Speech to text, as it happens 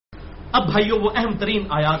اب بھائیو وہ اہم ترین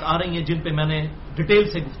آیات آ رہی ہیں جن پہ میں نے ڈیٹیل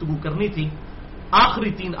سے گفتگو کرنی تھی.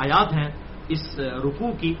 آخری 3 آیات ہیں اس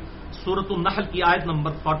رکوع کی. سورۃ النحل کی آیت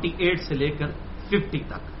نمبر 48 سے لے کر 50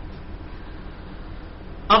 تک.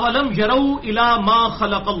 اولم یروا الی ما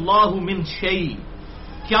خلق اللہ من شیء،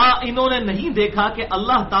 کیا انہوں نے نہیں دیکھا کہ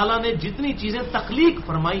اللہ تعالیٰ نے جتنی چیزیں تخلیق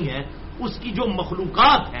فرمائی ہیں اس کی جو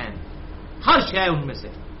مخلوقات ہیں ہر شے ان میں سے،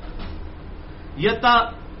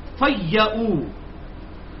 یتفیأ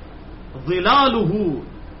ظلالہ،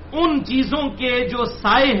 ان چیزوں کے جو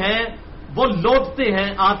سائے ہیں وہ لوٹتے ہیں،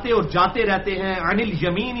 آتے اور جاتے رہتے ہیں، عن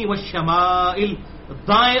الیمین والشمائل،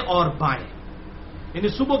 دائیں اور بائیں. یعنی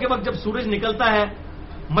صبح کے وقت جب سورج نکلتا ہے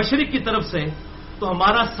مشرق کی طرف سے تو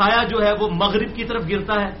ہمارا سایہ جو ہے وہ مغرب کی طرف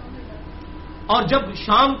گرتا ہے، اور جب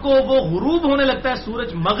شام کو وہ غروب ہونے لگتا ہے سورج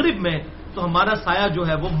مغرب میں تو ہمارا سایہ جو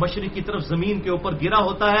ہے وہ مشرق کی طرف زمین کے اوپر گرا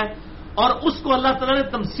ہوتا ہے. اور اس کو اللہ تعالیٰ نے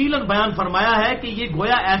تمثیلاً بیان فرمایا ہے کہ یہ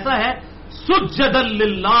گویا ایسا ہے سجدا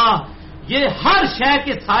للہ، یہ ہر شے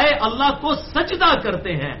کے سائے اللہ کو سجدہ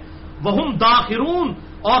کرتے ہیں. وہم داخرون،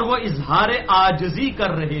 اور وہ اظہار عاجزی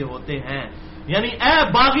کر رہے ہوتے ہیں. یعنی اے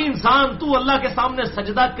باغی انسان، تو اللہ کے سامنے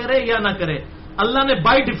سجدہ کرے یا نہ کرے، اللہ نے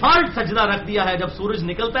بائی ڈیفالٹ سجدہ رکھ دیا ہے. جب سورج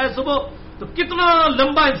نکلتا ہے صبح تو کتنا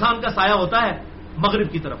لمبا انسان کا سایہ ہوتا ہے مغرب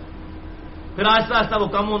کی طرف، پھر آہستہ آہستہ وہ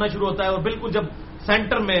کم ہونا شروع ہوتا ہے، اور بالکل جب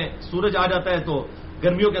سینٹر میں سورج آ جاتا ہے تو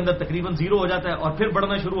گرمیوں کے اندر تقریباً 0 ہو جاتا ہے، اور پھر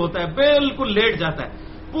بڑھنا شروع ہوتا ہے، بالکل لیٹ جاتا ہے،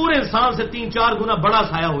 پورے انسان سے 3-4 گنا بڑا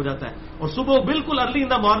سایہ ہو جاتا ہے. اور صبح بالکل ارلی ان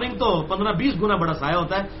دا مارننگ تو 15-20 گنا بڑا سایہ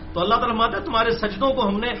ہوتا ہے. تو اللہ تعالیٰ فرماتا ہے تمہارے سجدوں کو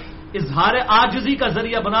ہم نے اظہار عاجزی کا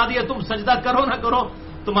ذریعہ بنا دیا، تم سجدہ کرو نہ کرو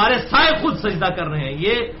تمہارے سائے خود سجدہ کر رہے ہیں.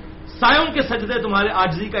 یہ سایوں کے سجدے تمہارے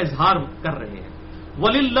عاجزی کا اظہار کر رہے ہیں.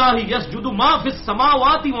 وَلِلَّهِ يَسْجُدُ مَا فِي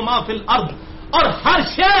السَّمَاوَاتِ وَمَا فِي الْأَرْضِ، اور ہر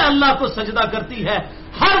شے اللہ کو سجدہ کرتی ہے،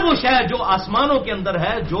 ہر وہ شے جو آسمانوں کے اندر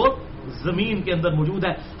ہے جو زمین کے اندر موجود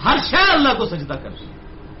ہے، ہر شے اللہ کو سجدہ کرتی ہے،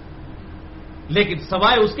 لیکن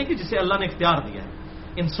سوائے اس کے کہ جسے اللہ نے اختیار دیا ہے.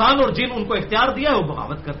 انسان اور جن ان کو اختیار دیا ہے وہ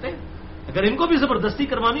بغاوت کرتے ہیں، اگر ان کو بھی زبردستی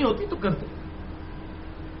کروانی ہوتی تو کرتے.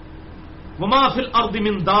 وَمَا فِي الْأَرْضِ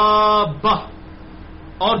مِن دَابَّةٍ،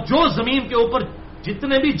 اور جو زمین کے اوپر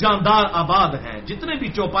جتنے بھی جاندار آباد ہیں، جتنے بھی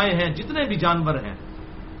چوپائے ہیں، جتنے بھی جانور ہیں،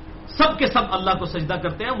 سب کے سب اللہ کو سجدہ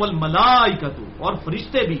کرتے ہیں. والملائکۃ، اور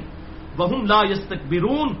فرشتے بھی. وہم لا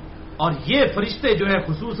یستکبرون، اور یہ فرشتے جو ہے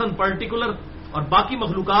خصوصاً پرٹیکولر، اور باقی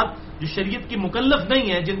مخلوقات جو شریعت کی مکلف نہیں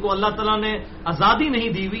ہیں، جن کو اللہ تعالیٰ نے آزادی نہیں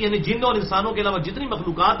دی ہوئی، یعنی جن اور انسانوں کے علاوہ جتنی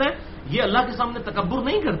مخلوقات ہیں یہ اللہ کے سامنے تکبر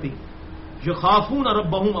نہیں کرتی. یخافون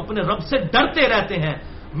ربہم، اپنے رب سے ڈرتے رہتے ہیں.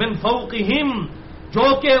 من فوقہم، جو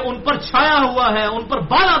کہ ان پر چھایا ہوا ہے، ان پر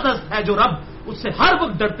بالادست ہے جو رب، اس سے ہر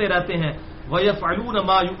وقت ڈرتے رہتے ہیں. وَيَفْعَلُونَ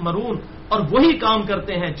مَا يُؤْمَرُونَ، اور وہی کام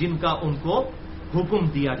کرتے ہیں جن کا ان کو حکم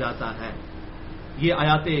دیا جاتا ہے. یہ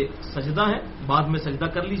آیات سجدہ ہیں، بعد میں سجدہ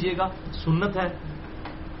کر لیجئے گا، سنت ہے.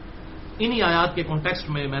 انہی آیات کے کانٹیکسٹ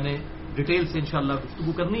میں میں نے ڈیٹیل سے انشاءاللہ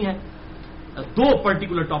گفتگو کرنی ہے 2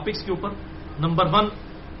 پرٹیکولر ٹاپکس کے اوپر. نمبر 1،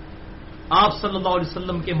 آپ صلی اللہ علیہ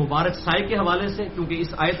وسلم کے مبارک سائے کے حوالے سے، کیونکہ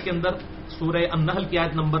اس آیت کے اندر سورہ النحل کی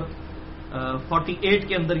آیت نمبر 48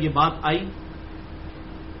 کے اندر یہ بات آئی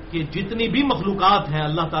کہ جتنی بھی مخلوقات ہیں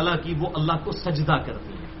اللہ تعالیٰ کی وہ اللہ کو سجدہ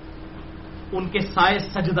کرتی ہیں، ان کے سائے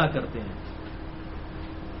سجدہ کرتے ہیں.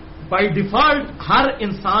 بائی ڈیفالٹ ہر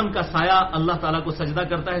انسان کا سایہ اللہ تعالیٰ کو سجدہ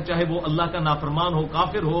کرتا ہے، چاہے وہ اللہ کا نافرمان ہو،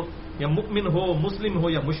 کافر ہو، یا مؤمن ہو، مسلم ہو،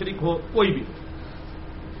 یا مشرک ہو، کوئی بھی ہو.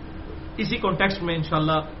 اسی کانٹیکسٹ میں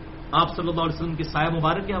انشاءاللہ آپ صلی اللہ علیہ وسلم کے سایہ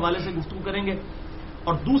مبارک کے حوالے سے گفتگو کریں گے.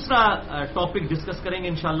 اور دوسرا ٹاپک ڈسکس کریں گے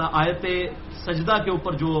انشاءاللہ آیت سجدہ کے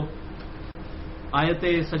اوپر. جو آیت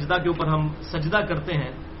سجدہ کے اوپر ہم سجدہ کرتے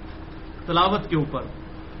ہیں تلاوت کے اوپر،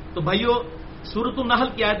 تو بھائیو سورۃ النحل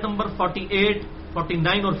کی آیت نمبر 48،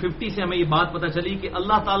 49 اور 50 سے ہمیں یہ بات پتہ چلی کہ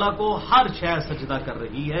اللہ تعالیٰ کو ہر شے سجدہ کر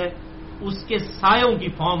رہی ہے اس کے سایوں کی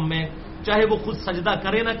فارم میں، چاہے وہ خود سجدہ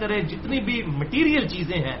کرے نہ کرے. جتنی بھی مٹیریل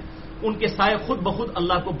چیزیں ہیں ان کے سائے خود بخود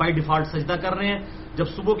اللہ کو بائی ڈیفالٹ سجدہ کر رہے ہیں. جب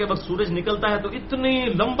صبح کے وقت سورج نکلتا ہے تو اتنی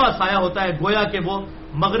لمبا سایہ ہوتا ہے گویا کہ وہ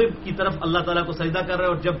مغرب کی طرف اللہ تعالیٰ کو سجدہ کر رہے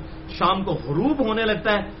ہیں، اور جب شام کو غروب ہونے لگتا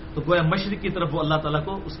ہے تو گویا مشرق کی طرف وہ اللہ تعالیٰ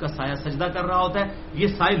کو اس کا سایہ سجدہ کر رہا ہوتا ہے. یہ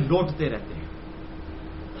سائے لوٹتے رہتے ہیں.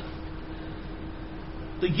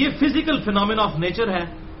 تو یہ فزیکل فینومینا آف نیچر ہے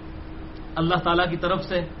اللہ تعالیٰ کی طرف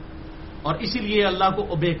سے، اور اسی لیے اللہ کو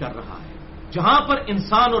اوبے کر رہا ہے. جہاں پر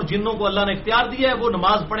انسان اور جنوں کو اللہ نے اختیار دیا ہے وہ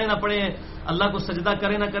نماز پڑھے نہ پڑھے، اللہ کو سجدہ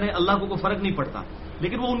کرے نہ کرے، اللہ کو کوئی فرق نہیں پڑتا،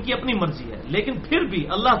 لیکن وہ ان کی اپنی مرضی ہے. لیکن پھر بھی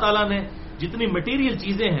اللہ تعالیٰ نے جتنی مٹیریل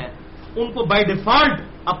چیزیں ہیں ان کو بائی ڈیفالٹ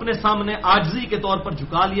اپنے سامنے عاجزی کے طور پر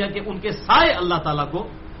جھکا لیا کہ ان کے سائے اللہ تعالیٰ کو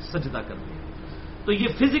سجدہ کرتے ہیں. تو یہ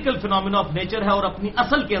فزیکل فینومینا آف نیچر ہے، اور اپنی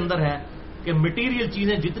اصل کے اندر ہے کہ مٹیریل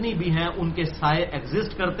چیزیں جتنی بھی ہیں ان کے سائے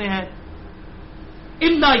ایگزسٹ کرتے ہیں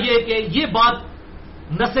الا یہ کہ یہ بات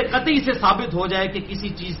نص قطعی سے ثابت ہو جائے کہ کسی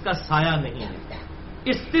چیز کا سایہ نہیں ہے.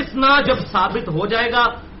 استثناء جب ثابت ہو جائے گا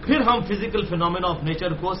پھر ہم فزیکل فینومینا آف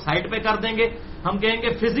نیچر کو سائڈ پہ کر دیں گے. ہم کہیں گے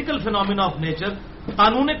فزیکل فینومینا آف نیچر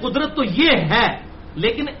قانون قدرت تو یہ ہے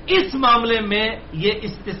لیکن اس معاملے میں یہ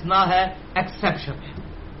استثناء ہے, ایکسیپشن ہے.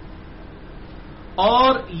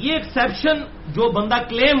 اور یہ ایکسیپشن جو بندہ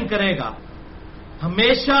کلیم کرے گا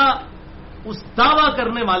ہمیشہ اس دعویٰ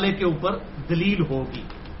کرنے والے کے اوپر دلیل ہوگی.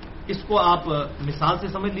 اس کو آپ مثال سے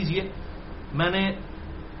سمجھ لیجئے. میں نے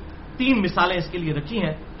 3 مثالیں اس کے لیے رکھی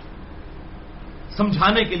ہیں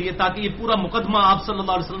سمجھانے کے لیے تاکہ یہ پورا مقدمہ آپ صلی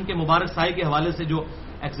اللہ علیہ وسلم کے مبارک سائے کے حوالے سے جو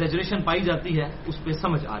ایگزیجریشن پائی جاتی ہے اس پہ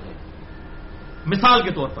سمجھ آ جائے. مثال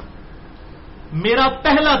کے طور پر میرا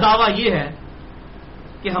پہلا دعویٰ یہ ہے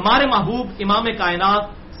کہ ہمارے محبوب امام کائنات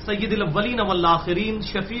سید الاولین والآخرین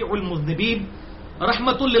شفیع المذنبین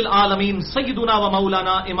رحمت للعالمین سیدنا و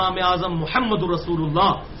مولانا امام اعظم محمد رسول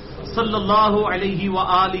اللہ صلی اللہ علیہ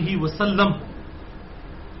وآلہ وسلم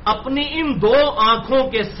اپنی ان 2 آنکھوں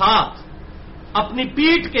کے ساتھ اپنی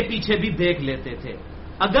پیٹھ کے پیچھے بھی دیکھ لیتے تھے.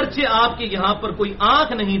 اگرچہ آپ کے یہاں پر کوئی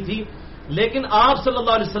آنکھ نہیں تھی لیکن آپ صلی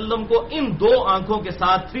اللہ علیہ وسلم کو ان 2 آنکھوں کے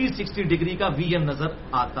ساتھ 360 ڈگری کا ویژن نظر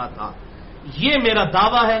آتا تھا. یہ میرا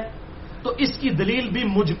دعویٰ ہے تو اس کی دلیل بھی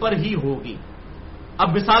مجھ پر ہی ہوگی. اب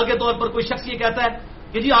مثال کے طور پر کوئی شخص یہ کہتا ہے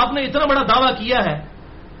کہ جی آپ نے اتنا بڑا دعویٰ کیا ہے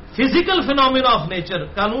فزیکل فینومینا آف نیچر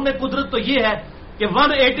قانون قدرت تو یہ ہے کہ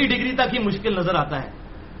 180 ڈگری تک ہی مشکل نظر آتا ہے.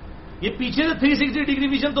 یہ پیچھے سے 360 ڈگری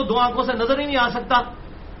ویژن تو 2 آنکھوں سے نظر ہی نہیں آ سکتا.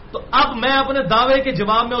 تو اب میں اپنے دعوے کے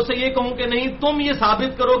جواب میں اسے یہ کہوں کہ نہیں تم یہ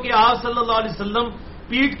ثابت کرو کہ آپ صلی اللہ علیہ وسلم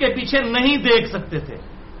پیٹھ کے پیچھے نہیں دیکھ سکتے تھے,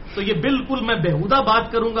 تو یہ بالکل میں بےہودہ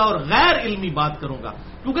بات کروں گا اور غیر علمی بات کروں گا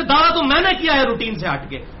کیونکہ دعویٰ تو میں نے کیا ہے روٹین سے ہٹ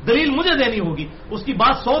کے, دلیل مجھے دینی ہوگی. اس کی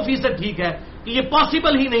بات 100% ٹھیک ہے کہ یہ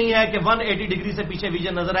پاسبل ہی نہیں ہے کہ 180 ڈگری سے پیچھے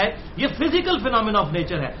ویژن نظر آئے. یہ فزیکل فینومینا آف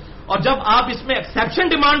نیچر ہے. اور جب آپ اس میں ایکسیپشن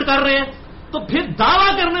ڈیمانڈ کر رہے ہیں تو پھر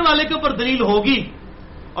دعویٰ کرنے والے کے اوپر دلیل ہوگی.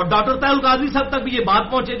 اور ڈاکٹر طاہر القادری صاحب تک بھی یہ بات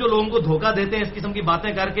پہنچے جو لوگوں کو دھوکہ دیتے ہیں اس قسم کی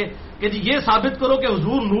باتیں کر کے کہ جی یہ ثابت کرو کہ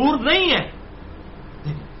حضور نور نہیں ہے.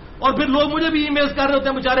 اور پھر لوگ مجھے بھی ای میلز کر رہے ہوتے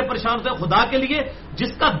ہیں بیچارے پریشان ہوتے ہیں. خدا کے لیے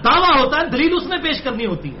جس کا دعویٰ ہوتا ہے دلیل اس نے پیش کرنی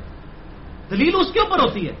ہوتی ہے, دلیل اس کے اوپر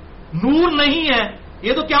ہوتی ہے. نور نہیں ہے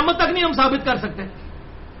یہ تو قیامت تک نہیں ہم ثابت کر سکتے.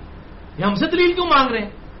 یہ ہم سے دلیل کیوں مانگ رہے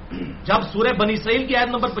ہیں؟ جب سورہ بنی اسرائیل کی آیت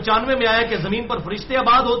نمبر 95 میں آیا کہ زمین پر فرشتے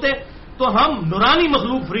آباد ہوتے تو ہم نورانی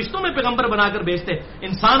مخلوق فرشتوں میں پیغمبر بنا کر بھیجتے.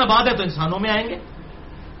 انسان آباد ہے تو انسانوں میں آئیں گے.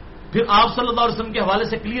 پھر آپ صلی اللہ علیہ وسلم کے حوالے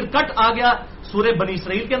سے کلیئر کٹ آ گیا سورہ بنی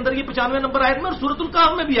اسرائیل کے اندر یہ 95 نمبر آیت میں, اور سورۃ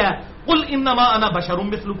الکہف میں بھی آیا قل انما انا بشر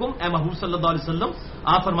مثلکم. اے محبوب صلی اللہ علیہ وسلم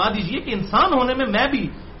آپ فرما دیجئے کہ انسان ہونے میں میں بھی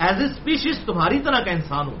ایز اے اسپیشیز تمہاری طرح کا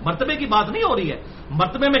انسان ہوں. مرتبے کی بات نہیں ہو رہی ہے.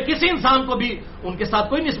 مرتبے میں کسی انسان کو بھی ان کے ساتھ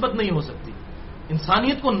کوئی نسبت نہیں ہو سکتی.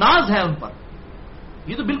 انسانیت کو ناز ہے ان پر.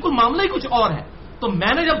 یہ تو بالکل معاملہ ہی کچھ اور ہے. تو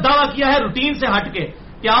میں نے جب دعویٰ کیا ہے روٹین سے ہٹ کے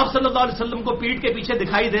کہ آپ صلی اللہ علیہ وسلم کو پیٹھ کے پیچھے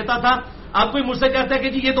دکھائی دیتا تھا, آپ کوئی مجھ سے کہتا ہے کہ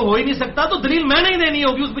جی یہ تو ہو ہی نہیں سکتا, تو دلیل میں نہیں دینی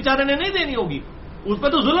ہوگی, اس بیچارے نے نہیں دینی ہوگی. اس پہ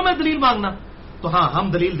تو ظلم ہے دلیل مانگنا. تو ہاں ہم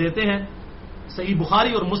دلیل دیتے ہیں. صحیح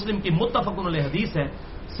بخاری اور مسلم کی متفق علیہ حدیث ہے.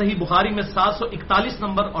 صحیح بخاری میں 741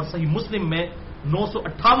 نمبر اور صحیح مسلم میں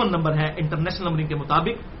 958 نمبر ہے انٹرنیشنل نمبرنگ کے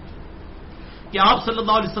مطابق کہ آپ صلی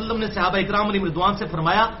اللہ علیہ وسلم نے صحابہ اکرام علیہم رضوان سے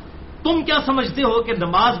فرمایا تم کیا سمجھتے ہو کہ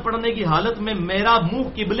نماز پڑھنے کی حالت میں میرا منہ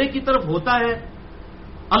قبلے کی طرف ہوتا ہے؟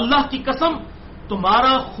 اللہ کی قسم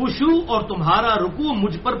تمہارا خشوع اور تمہارا رکوع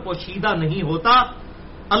مجھ پر پوشیدہ نہیں ہوتا.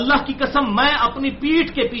 اللہ کی قسم میں اپنی پیٹھ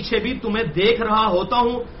کے پیچھے بھی تمہیں دیکھ رہا ہوتا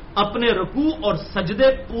ہوں. اپنے رکوع اور سجدے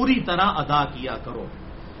پوری طرح ادا کیا کرو.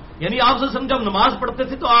 یعنی آپ صلی اللہ علیہ وسلم جب نماز پڑھتے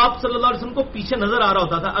تھے تو آپ صلی اللہ علیہ وسلم کو پیچھے نظر آ رہا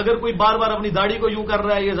ہوتا تھا. اگر کوئی بار بار اپنی داڑھی کو یوں کر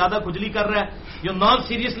رہا ہے یا زیادہ کھجلی کر رہا ہے یا نان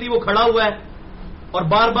سیریسلی وہ کھڑا ہوا ہے اور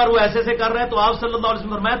بار بار وہ ایسے سے کر رہا ہے تو آپ صلی اللہ علیہ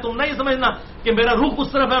وسلم فرمایا تم نہیں سمجھنا کہ میرا رخ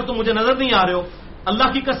اس طرف ہے اور تم مجھے نظر نہیں آ رہے ہو. اللہ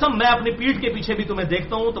کی قسم میں اپنی پیٹھ کے پیچھے بھی تمہیں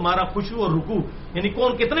دیکھتا ہوں. تمہارا خشوع اور رکوع یعنی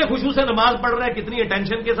کون کتنے خشوع سے نماز پڑھ رہا ہے, کتنی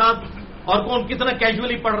اٹینشن کے ساتھ, اور کون کتنا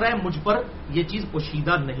کیجولی پڑھ رہا ہے, مجھ پر یہ چیز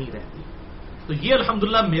پوشیدہ نہیں رہتی. تو یہ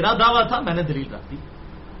الحمدللہ میرا دعویٰ تھا, میں نے دلیل رکھ دی.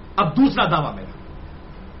 اب دوسرا دعویٰ میرا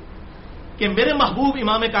کہ میرے محبوب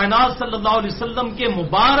امام کائنات صلی اللہ علیہ وسلم کے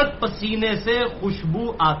مبارک پسینے سے خوشبو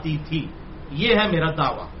آتی تھی. یہ ہے میرا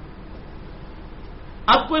دعویٰ.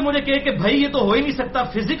 اب کوئی مجھے کہے کہ بھائی یہ تو ہو ہی نہیں سکتا,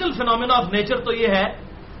 فزیکل فینومینا آف نیچر تو یہ ہے,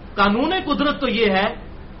 قانون قدرت تو یہ ہے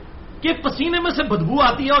کہ پسینے میں سے بدبو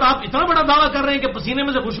آتی ہے, اور آپ اتنا بڑا دعویٰ کر رہے ہیں کہ پسینے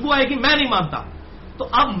میں سے خوشبو آئے گی. میں نہیں مانتا. تو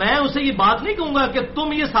اب میں اسے یہ بات نہیں کہوں گا کہ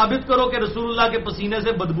تم یہ ثابت کرو کہ رسول اللہ کے پسینے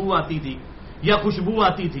سے بدبو آتی تھی یا خوشبو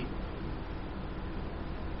آتی تھی.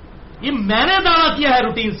 یہ میں نے دعویٰ کیا ہے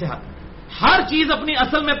روٹین سے ہر چیز اپنی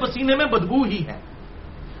اصل میں پسینے میں بدبو ہی ہے.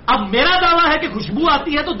 اب میرا دعویٰ ہے کہ خوشبو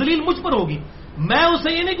آتی ہے تو دلیل مجھ پر ہوگی. میں اسے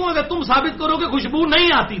یہ نہیں کہوں گا تم ثابت کرو کہ خوشبو نہیں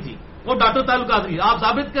آتی تھی، وہ ڈاکٹر طاہر القادری، آپ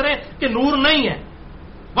ثابت کریں کہ نور نہیں ہے.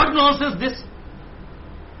 واٹ نانسنس دس.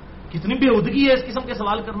 کتنی بےہودگی ہے اس قسم کے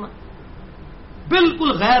سوال کرنا. بالکل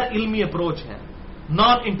غیر علمی اپروچ ہے،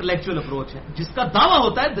 نان انٹلیکچوئل اپروچ ہے. جس کا دعویٰ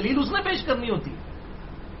ہوتا ہے دلیل اس نے پیش کرنی ہوتی ہے.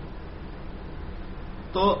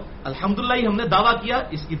 تو الحمدللہ ہم نے دعویٰ کیا،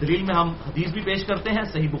 اس کی دلیل میں ہم حدیث بھی پیش کرتے ہیں.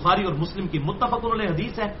 صحیح بخاری اور مسلم کی متفق علیہ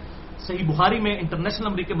حدیث ہے. صحیح بخاری میں انٹرنیشنل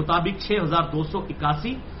نمبر کے مطابق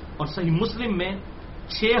 6281 اور صحیح مسلم میں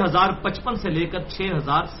 6055 سے لے کر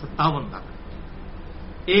 6057 تک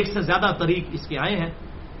ایک سے زیادہ طریق اس کے آئے ہیں.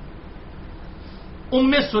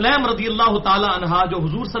 ام سلیم رضی اللہ تعالی عنہا جو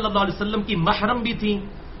حضور صلی اللہ علیہ وسلم کی محرم بھی تھیں،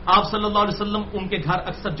 آپ صلی اللہ علیہ وسلم ان کے گھر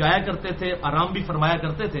اکثر جایا کرتے تھے، آرام بھی فرمایا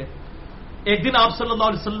کرتے تھے. ایک دن آپ صلی اللہ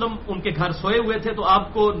علیہ وسلم ان کے گھر سوئے ہوئے تھے تو آپ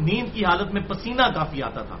کو نیند کی حالت میں پسینہ کافی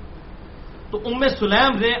آتا تھا. تو ام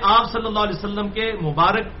سلیم نے آپ صلی اللہ علیہ وسلم کے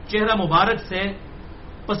مبارک چہرہ مبارک سے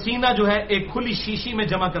پسینہ جو ہے ایک کھلی شیشی میں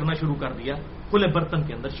جمع کرنا شروع کر دیا، کھلے برتن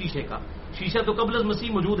کے اندر شیشے کا. شیشہ تو قبل از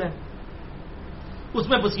مسیح موجود ہے، اس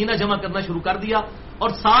میں پسینہ جمع کرنا شروع کر دیا. اور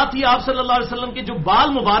ساتھ ہی آپ صلی اللہ علیہ وسلم کے جو بال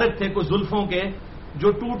مبارک تھے کوئی زلفوں کے جو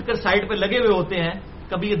ٹوٹ کر سائڈ پہ لگے ہوئے ہوتے ہیں،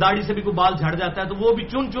 کبھی یہ داڑھی سے بھی کوئی بال جھڑ جاتا ہے تو وہ بھی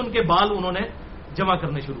چن چن کے بال انہوں نے جمع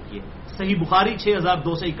کرنے شروع کیے. صحیح بخاری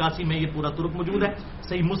 6281 میں یہ پورا ترک موجود ہے.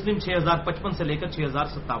 صحیح مسلم 6055 سے لے کر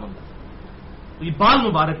 6057 تک. تو یہ بال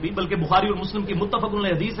مبارک بھی، بلکہ بخاری اور مسلم کی متفق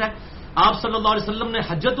علیہ حدیث ہے. آپ صلی اللہ علیہ وسلم نے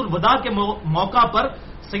حجۃ الوداع کے موقع پر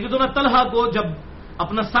سیدنا طلحہ کو جب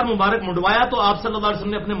اپنا سر مبارک منڈوایا تو آپ صلی اللہ علیہ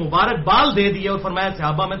وسلم نے اپنے مبارک بال دے دیے اور فرمایا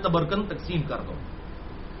صحابہ میں تبرکن تقسیم کر دو.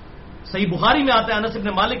 صحیح بخاری میں آتا ہے، انس بن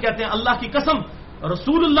مالک کہتے ہیں اللہ کی قسم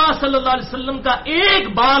رسول اللہ صلی اللہ علیہ وسلم کا ایک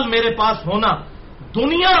بال میرے پاس ہونا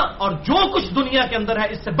دنیا اور جو کچھ دنیا کے اندر ہے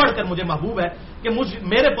اس سے بڑھ کر مجھے محبوب ہے کہ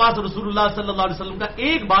میرے پاس رسول اللہ صلی اللہ علیہ وسلم کا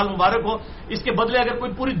ایک بال مبارک ہو. اس کے بدلے اگر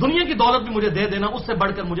کوئی پوری دنیا کی دولت بھی مجھے دے دینا اس سے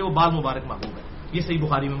بڑھ کر مجھے وہ بال مبارک محبوب ہے. یہ صحیح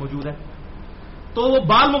بخاری میں موجود ہے. تو وہ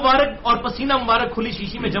بال مبارک اور پسینہ مبارک کھلی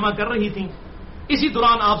شیشی میں جمع کر رہی تھیں. اسی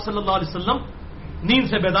دوران آپ صلی اللہ علیہ وسلم نیند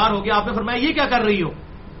سے بیدار ہو گیا. آپ نے فرمایا یہ کیا کر رہی ہو؟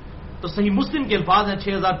 تو صحیح مسلم کے الفاظ ہیں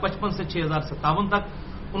 6055 سے 6057 تک.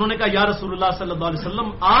 انہوں نے کہا یا رسول اللہ صلی اللہ علیہ وسلم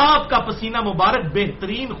آپ کا پسینہ مبارک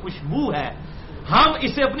بہترین خوشبو ہے، ہم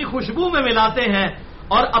اسے اپنی خوشبو میں ملاتے ہیں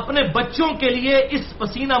اور اپنے بچوں کے لیے اس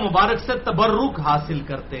پسینہ مبارک سے تبرک حاصل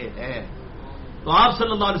کرتے ہیں. تو آپ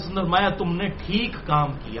صلی اللہ علیہ وسلم نے فرمایا تم نے ٹھیک کام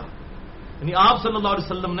کیا. یعنی آپ صلی اللہ علیہ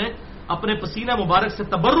وسلم نے اپنے پسینہ مبارک سے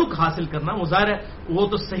تبرک حاصل کرنا، وہ ظاہر ہے وہ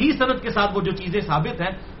تو صحیح سند کے ساتھ وہ جو چیزیں ثابت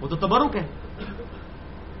ہیں وہ تو تبرک ہے.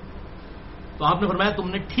 تو آپ نے فرمایا تم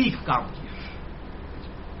نے ٹھیک کام کیا.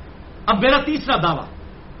 اب میرا تیسرا دعویٰ،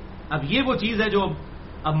 اب یہ وہ چیز ہے جو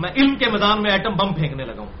اب میں علم کے میدان میں ایٹم بم پھینکنے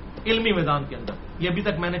لگا ہوں. علمی میدان کے اندر یہ ابھی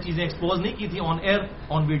تک میں نے چیزیں ایکسپوز نہیں کی تھی آن ایئر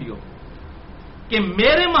آن ویڈیو، کہ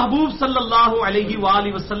میرے محبوب صلی اللہ علیہ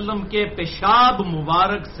وآلہ وسلم کے پیشاب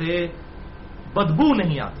مبارک سے بدبو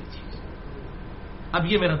نہیں آتی تھی. اب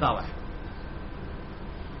یہ میرا دعویٰ ہے.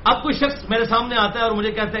 اب کوئی شخص میرے سامنے آتا ہے اور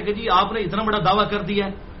مجھے کہتا ہے کہ جی آپ نے اتنا بڑا دعویٰ کر دیا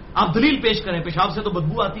ہے، آپ دلیل پیش کریں پیشاب سے تو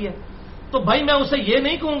بدبو آتی ہے. تو بھائی میں اسے یہ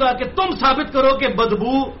نہیں کہوں گا کہ تم ثابت کرو کہ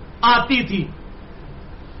بدبو آتی تھی.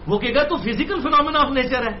 وہ کہے گا تو فزیکل فینومینا آف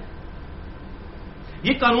نیچر ہے،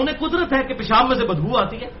 یہ قانون قدرت ہے کہ پیشاب میں سے بدبو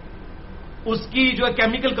آتی ہے. اس کی جو ہے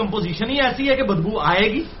کیمیکل کمپوزیشن ہی ایسی ہے کہ بدبو آئے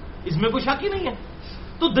گی، اس میں کوئی شک ہی نہیں ہے.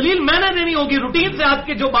 تو دلیل میں نے دینی ہوگی. روٹین سے ہٹ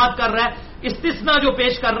کے جو بات کر رہا ہے، استثناء جو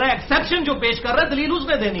پیش کر رہا ہے، ایکسیپشن جو پیش کر رہا ہے، دلیل اس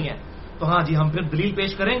نے دینی ہے. تو ہاں جی ہم پھر دلیل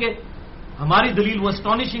پیش کریں گے. ہماری دلیل وہ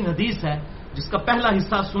اسٹانشنگ حدیث ہے جس کا پہلا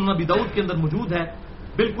حصہ سنن ابی داؤد کے اندر موجود ہے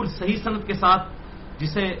بالکل صحیح سند کے ساتھ،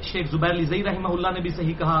 جسے شیخ زبیر لزئی رحمہ اللہ نے بھی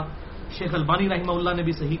صحیح کہا، شیخ البانی رحمہ اللہ نے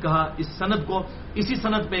بھی صحیح کہا. اس سند کو اسی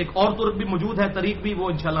سند پہ ایک اور طرق بھی موجود ہے، طریق بھی، وہ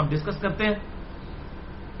انشاءاللہ ہم ڈسکس کرتے ہیں.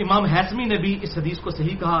 امام حیثمی نے بھی اس حدیث کو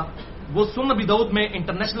صحیح کہا. وہ سنن ابی داؤد میں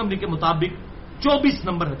انٹرنیشنل نمبر کے مطابق 24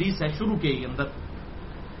 نمبر حدیث ہے شروع کے ہی اندر،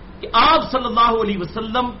 کہ آپ صلی اللہ علیہ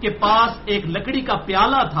وسلم کے پاس ایک لکڑی کا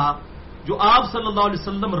پیالہ تھا جو آپ صلی اللہ علیہ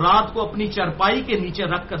وسلم رات کو اپنی چارپائی کے نیچے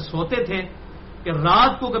رکھ کر سوتے تھے کہ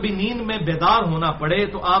رات کو کبھی نیند میں بیدار ہونا پڑے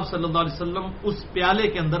تو آپ صلی اللہ علیہ وسلم اس پیالے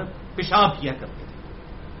کے اندر پیشاب کیا کرتے تھے.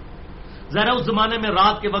 ذرا اس زمانے میں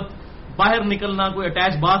رات کے وقت باہر نکلنا، کوئی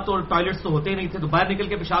اٹیچ باتھ اور ٹوائلٹس تو ہوتے ہی نہیں تھے، تو باہر نکل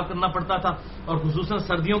کے پیشاب کرنا پڑتا تھا، اور خصوصاً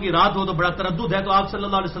سردیوں کی رات ہو تو بڑا تردد ہے. تو آپ صلی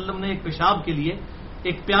اللہ علیہ وسلم نے ایک پیشاب کے لیے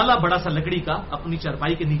ایک پیالہ بڑا سا لکڑی کا اپنی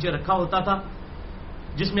چارپائی کے نیچے رکھا ہوتا تھا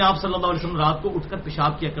جس میں آپ صلی اللہ علیہ وسلم رات کو اٹھ کر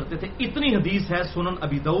پیشاب کیا کرتے تھے. اتنی حدیث ہے سنن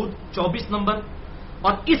ابی داؤد 24 نمبر،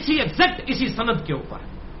 اور اسی ایگزیکٹ اسی سند کے اوپر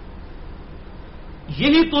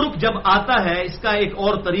یہی طرق جب آتا ہے. اس کا ایک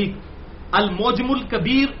اور طریق الموجم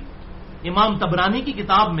الکبیر امام طبرانی کی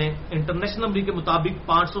کتاب میں انٹرنیشنل نمبر کے مطابق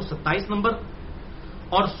 527 نمبر،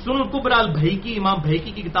 اور سنن کبری البیہقی امام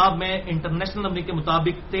بھیقی کی کتاب میں انٹرنیشنل نمبر کے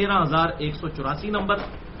مطابق 13,184 نمبر،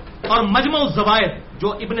 اور مجمع الزوائد جو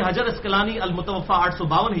ابن حجر اسقلانی المتوفى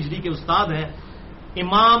 852 ہجری کے استاد ہیں،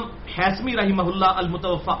 امام حیثمی رحمہ اللہ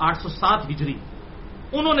المتوفى 807 ہجری،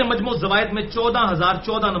 انہوں نے مجموع الزوائد میں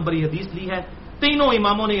 14,014 نمبر یہ حدیث لی ہے. تینوں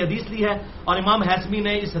اماموں نے یہ حدیث لی ہے اور امام حیثمی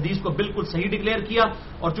نے اس حدیث کو بالکل صحیح ڈکلیئر کیا.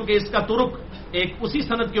 اور چونکہ اس کا طرق ایک اسی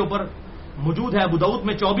سند کے اوپر موجود ہے، ابو داؤد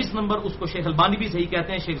میں 24 نمبر، اس کو شیخ البانی بھی صحیح کہتے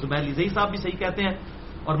ہیں، شیخ زبیر لذیذ صاحب بھی صحیح کہتے ہیں.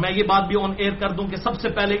 اور میں یہ بات بھی آن ایئر کر دوں کہ سب سے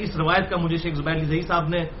پہلے اس روایت کا مجھے شیخ زبیر لذیذ صاحب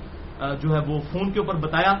نے جو ہے وہ فون کے اوپر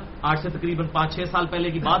بتایا. آج سے تقریباً 5-6 سال پہلے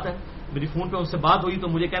کی بات ہے. میری فون پہ ان سے بات ہوئی تو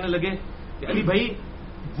مجھے کہنے لگے کہ علی بھائی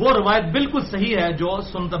وہ روایت بالکل صحیح ہے جو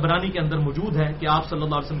سنن طبرانی کے اندر موجود ہے کہ آپ صلی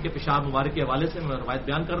اللہ علیہ وسلم کے پیشاب مبارک کے حوالے سے میں روایت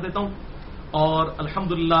بیان کر دیتا ہوں. اور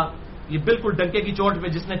الحمدللہ یہ بالکل ڈنکے کی چوٹ پہ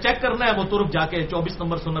جس نے چیک کرنا ہے وہ ترک جا کے 24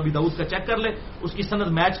 نمبر سنن ابی داؤد کا چیک کر لے، اس کی سند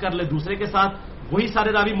میچ کر لے دوسرے کے ساتھ. وہی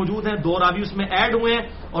سارے راوی موجود ہیں، 2 راوی اس میں ایڈ ہوئے ہیں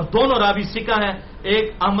اور دونوں راوی ثقہ ہیں. ایک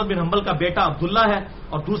احمد بن حنبل کا بیٹا عبداللہ ہے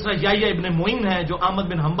اور دوسرا یحییٰ ابن معین ہے جو احمد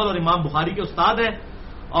بن حنبل اور امام بخاری کے استاد ہیں.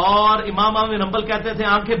 اور امام احمد بن حنبل کہتے تھے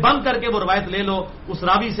آنکھیں بند کر کے وہ روایت لے لو اس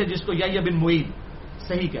راوی سے جس کو یحییٰ بن معین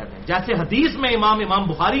صحیح کہتے ہیں. جیسے حدیث میں امام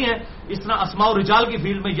بخاری ہیں، اس طرح اسماء و رجال کی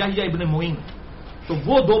فیلڈ میں یحییٰ ابن معین، تو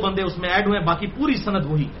وہ 2 بندے اس میں ایڈ ہوئے، باقی پوری سند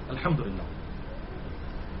وہی ہے الحمدللہ.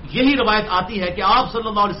 یہی روایت آتی ہے کہ آپ صلی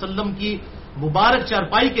اللہ علیہ وسلم کی مبارک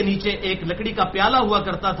چارپائی کے نیچے ایک لکڑی کا پیالہ ہوا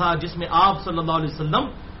کرتا تھا جس میں آپ صلی اللہ علیہ وسلم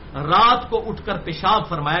رات کو اٹھ کر پیشاب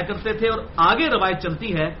فرمایا کرتے تھے. اور آگے روایت چلتی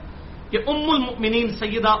ہے کہ ام المؤمنین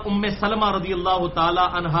سیدہ ام سلمہ رضی اللہ تعالی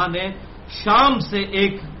عنہا نے شام سے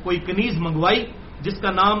ایک کوئی کنیز منگوائی جس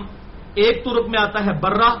کا نام ایک ترک میں آتا ہے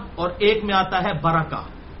برہ اور ایک میں آتا ہے برکہ.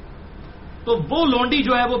 تو وہ لونڈی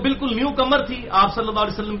جو ہے وہ بالکل نیو کمر تھی آپ صلی اللہ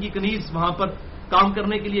علیہ وسلم کی کنیز وہاں پر کام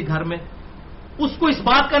کرنے کے لیے گھر میں. اس کو اس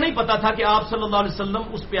بات کا نہیں پتا تھا کہ آپ صلی اللہ علیہ وسلم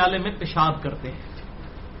اس پیالے میں پیشاب کرتے ہیں.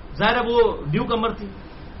 ظاہر ہے وہ نیو کمر تھی.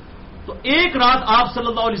 تو ایک رات آپ صلی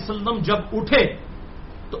اللہ علیہ وسلم جب اٹھے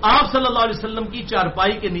تو آپ صلی اللہ علیہ وسلم کی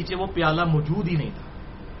چارپائی کے نیچے وہ پیالہ موجود ہی نہیں تھا.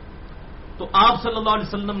 تو آپ صلی اللہ علیہ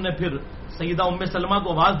وسلم نے پھر سیدہ ام سلمہ کو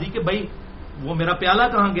آواز دی کہ بھائی وہ میرا پیالہ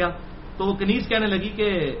کہاں گیا؟ تو وہ کنیز کہنے لگی کہ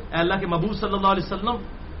اے اللہ کے محبوب صلی اللہ علیہ وسلم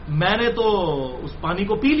میں نے تو اس پانی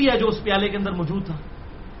کو پی لیا جو اس پیالے کے اندر موجود تھا.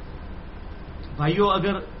 بھائیو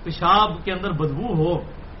اگر پیشاب کے اندر بدبو ہو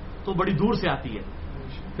تو بڑی دور سے آتی ہے،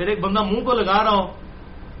 پھر ایک بندہ منہ کو لگا رہا ہو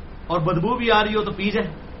اور بدبو بھی آ رہی ہو تو پی جائے،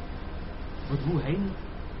 بدبو ہے ہی نہیں.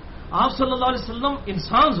 آپ صلی اللہ علیہ وسلم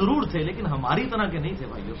انسان ضرور تھے لیکن ہماری طرح کے نہیں تھے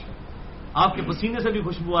بھائیو. آپ کے پسینے سے بھی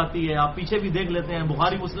خوشبو آتی ہے، آپ پیچھے بھی دیکھ لیتے ہیں،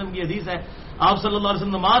 بخاری مسلم کی حدیث ہے آپ صلی اللہ علیہ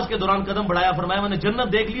وسلم نماز کے دوران قدم بڑھایا، فرمایا میں نے جنت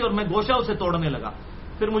دیکھ لی اور میں گوشہ اسے توڑنے لگا.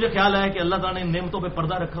 پھر مجھے خیال آیا کہ اللہ تعالیٰ نے نعمتوں پہ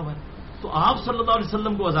پردہ رکھا ہوا ہے. تو آپ صلی اللہ علیہ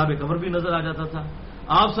وسلم کو عذاب قبر بھی نظر آ جاتا تھا،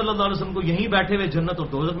 آپ صلی اللہ علیہ وسلم کو یہیں بیٹھے ہوئے جنت اور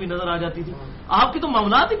دوزخ بھی نظر آ جاتی تھی. آپ کی تو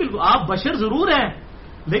معاملات ہی بالکل، آپ بشر ضرور ہیں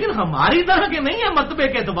لیکن ہماری طرح کے نہیں ہیں مرتبے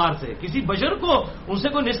کے اعتبار سے، کسی بشر کو ان سے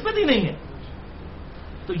کوئی نسبت ہی نہیں ہے.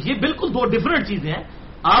 تو یہ بالکل 2 ڈفرنٹ چیزیں ہیں.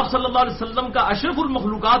 آپ صلی اللہ علیہ وسلم کا اشرف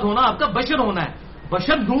المخلوقات ہونا آپ کا بشر ہونا ہے.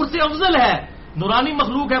 بشر نور سے افضل ہے، نورانی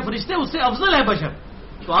مخلوق ہے، فرشتے اس سے افضل ہے بشر.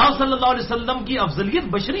 تو آپ صلی اللہ علیہ وسلم کی افضلیت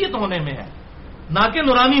بشریت ہونے میں ہے نہ کہ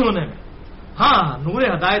نورانی ہونے میں. ہاں نور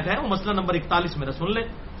ہدایت ہے، وہ مسئلہ نمبر 41 میرا سن لیں.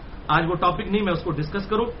 آج وہ ٹاپک نہیں میں اس کو ڈسکس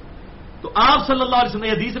کروں. تو آپ صلی اللہ علیہ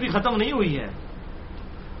وسلم حدیث ابھی ختم نہیں ہوئی ہے.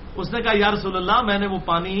 اس نے کہا یا رسول اللہ میں نے وہ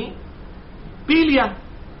پانی پی لیا.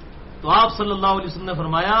 تو آپ صلی اللہ علیہ وسلم نے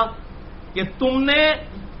فرمایا کہ تم نے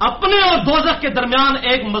اپنے اور دوزخ کے درمیان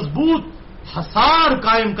ایک مضبوط حصار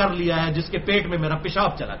قائم کر لیا ہے جس کے پیٹ میں میرا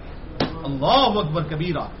پیشاب چلا گیا. اللہ اکبر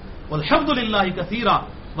کبیرہ والحمد للہ کثیرہ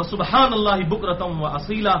وسبحان اللہ بکرۃ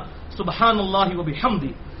واصیلا سبحان اللہ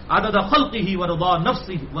وبحمدہ عدد خلقہ ورضا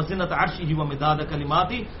نفسہ وزنۃ عرشہ ومداد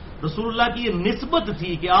کلماتہ. رسول اللہ کی یہ نسبت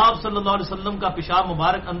تھی کہ آپ صلی اللہ علیہ وسلم کا پیشاب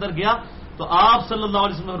مبارک اندر گیا تو آپ صلی اللہ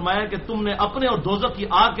علیہ وسلم نے فرمایا کہ تم نے اپنے اور دوزخ کی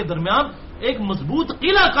آگ کے درمیان ایک مضبوط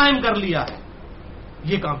قلعہ قائم کر لیا ہے.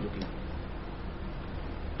 یہ کام جو کیا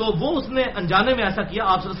تو وہ اس نے انجانے میں ایسا کیا.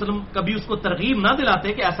 آپ صلی اللہ علیہ وسلم کبھی اس کو ترغیب نہ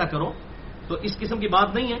دلاتے کہ ایسا کرو، تو اس قسم کی بات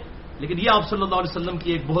نہیں ہے. لیکن یہ آپ صلی اللہ علیہ وسلم کی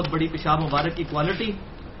ایک بہت بڑی پیشاب مبارک کی کوالٹی.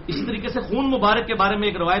 اسی طریقے سے خون مبارک کے بارے میں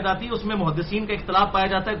ایک روایت آتی ہے، اس میں محدثین کا اختلاف پایا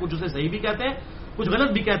جاتا ہے، کچھ اسے صحیح بھی کہتے ہیں کچھ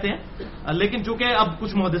غلط بھی کہتے ہیں. لیکن چونکہ اب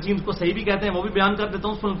کچھ محدثین کو صحیح بھی کہتے ہیں وہ بھی بیان کر دیتا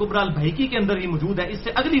ہوں. سنن کبری البیہقی کے اندر یہ موجود ہے. اس سے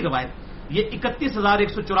اگلی روایت یہ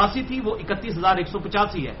 31,184 تھی، وہ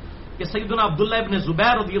 31,185 ہے کہ سیدنا عبداللہ ابن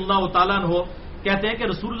زبیر رضی اللہ تعالیٰ عنہ کہتے ہیں کہ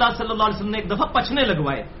رسول اللہ صلی اللہ علیہ وسلم نے ایک دفعہ پچھنے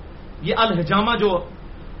لگوائے. یہ الحجامہ جو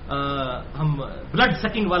ہم بلڈ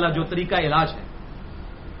سکنگ والا جو طریقہ علاج ہے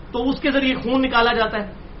تو اس کے ذریعے خون نکالا جاتا ہے.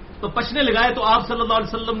 تو پچنے لگائے تو آپ صلی اللہ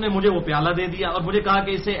علیہ وسلم نے مجھے وہ پیالہ دے دیا اور مجھے کہا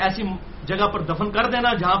کہ اسے ایسی جگہ پر دفن کر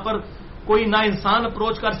دینا جہاں پر کوئی نہ انسان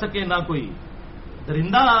اپروچ کر سکے نہ کوئی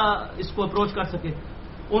درندہ اس کو اپروچ کر سکے.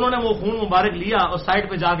 انہوں نے وہ خون مبارک لیا اور سائڈ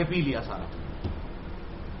پہ جا کے پی لیا سارا.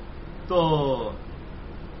 تو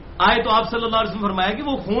آئے تو آپ صلی اللہ علیہ وسلم فرمایا کہ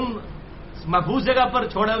وہ خون محفوظ جگہ پر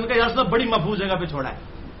چھوڑا ہے. ان کا یار بڑی محفوظ جگہ پہ چھوڑا ہے.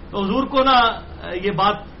 تو حضور کو نا یہ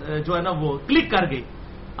بات جو ہے نا وہ کلک کر گئی.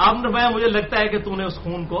 آپ نے فرمایا مجھے لگتا ہے کہ تو نے اس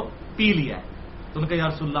خون کو پی لیا ہے. تو ان کا یا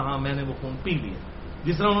رسول اللہ ہاں میں نے وہ خون پی لیا.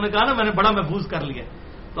 جس طرح انہوں نے کہا نا میں نے بڑا محفوظ کر لیا.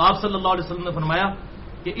 تو آپ صلی اللہ علیہ وسلم نے فرمایا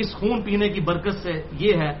کہ اس خون پینے کی برکت سے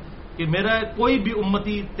یہ ہے کہ میرا کوئی بھی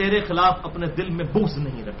امتی تیرے خلاف اپنے دل میں بغض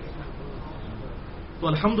نہیں رکھے گا. تو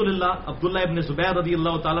الحمدللہ عبداللہ ابن زبیر رضی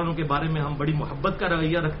اللہ تعالیٰ عنہ کے بارے میں ہم بڑی محبت کا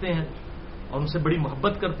رویہ رکھتے ہیں اور ان سے بڑی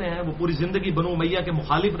محبت کرتے ہیں. وہ پوری زندگی بنو امیہ کے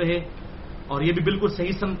مخالف رہے اور یہ بھی بالکل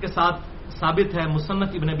صحیح سند کے ساتھ ثابت ہے. مصنف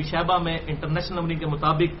ابن ابی شیبہ میں انٹرنیشنل نمبر کے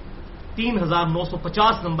مطابق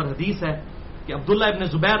 3950 نمبر حدیث ہے کہ عبداللہ ابن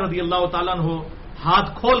زبیر رضی اللہ تعالیٰ عنہ ہاتھ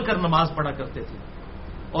کھول کر نماز پڑھا کرتے تھے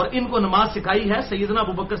اور ان کو نماز سکھائی ہے سیدنا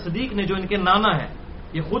ابوبکر صدیق نے جو ان کے نانا ہے.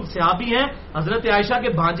 یہ خود صحابی ہیں. حضرت عائشہ کے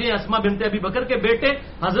بھانجے اسما بنت ابی بکر کے بیٹے,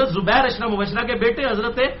 حضرت زبیر اشرا مبشرہ کے بیٹے,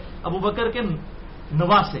 حضرت ابوبکر کے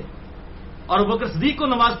نواسے. اور ابوبکر صدیق کو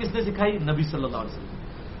نماز کس نے سکھائی؟ نبی صلی اللہ علیہ وسلم.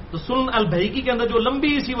 تو سنن البیہقی کے اندر جو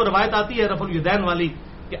لمبی سی وہ روایت آتی ہے رفع الیدین والی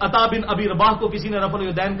کہ عطا بن ابی رباح کو کسی نے رفع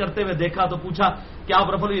الیدین کرتے ہوئے دیکھا تو پوچھا کہ آپ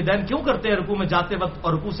رفع الیدین کیوں کرتے ہیں رکوع میں جاتے وقت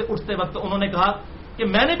اور رکوع سے اٹھتے وقت؟ تو انہوں نے کہا کہ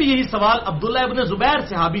میں نے بھی یہی سوال عبداللہ ابن زبیر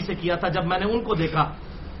صحابی سے کیا تھا جب میں نے ان کو دیکھا.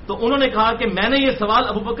 تو انہوں نے کہا کہ میں نے یہ سوال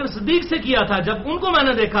ابوبکر صدیق سے کیا تھا جب ان کو میں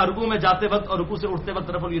نے دیکھا رکوع میں جاتے وقت اور رکوع سے اٹھتے وقت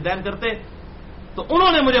رفع الیدین کرتے. تو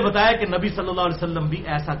انہوں نے مجھے بتایا کہ نبی صلی اللہ علیہ وسلم بھی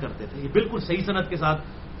ایسا کرتے تھے. یہ بالکل صحیح سند کے ساتھ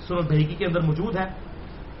سنن بہیقی کے اندر موجود ہے.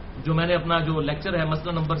 جو میں نے اپنا جو لیکچر ہے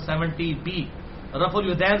مسئلہ نمبر 70B رفع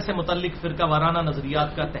الیدین سے متعلق فرقہ وارانہ نظریات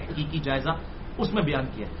کا تحقیقی جائزہ اس میں بیان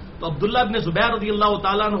کیا. تو عبداللہ ابن زبیر رضی اللہ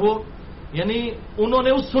تعالیٰ عنہ یعنی انہوں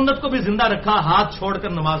نے اس سنت کو بھی زندہ رکھا ہاتھ چھوڑ کر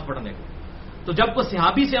نماز پڑھنے کو. تو جب کوئی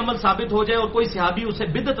صحابی سے عمل ثابت ہو جائے اور کوئی صحابی اسے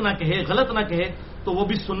بدعت نہ کہے غلط نہ کہے تو وہ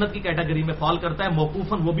بھی سنت کی کیٹیگری میں فال کرتا ہے.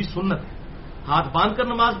 موقوفاً وہ بھی سنت ہے. ہاتھ باندھ کر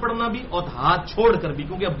نماز پڑھنا بھی اور ہاتھ چھوڑ کر بھی,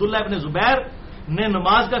 کیونکہ عبداللہ ابن زبیر نے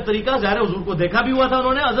نماز کا طریقہ ظاہر حضور کو دیکھا بھی ہوا تھا,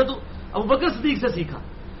 انہوں نے حضرت ابوبکر صدیق سے سیکھا.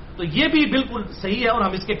 تو یہ بھی بالکل صحیح ہے اور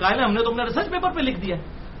ہم اس کے قائل ہیں. ہم نے تو اپنے ریسرچ پیپر پہ لکھ دیا.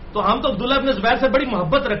 تو ہم تو عبداللہ ابن زبیر سے بڑی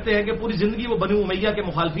محبت رکھتے ہیں کہ پوری زندگی وہ بنو امیہ کے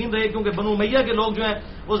مخالفین رہے, کیونکہ بنو امیہ کے لوگ جو ہیں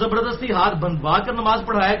وہ زبردستی ہاتھ بندھوا کر نماز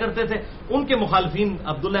پڑھایا کرتے تھے. ان کے مخالفین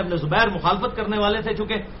عبداللہ ابن زبیر مخالفت کرنے والے تھے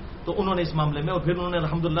چونکہ, تو انہوں نے اس معاملے میں اور پھر انہوں نے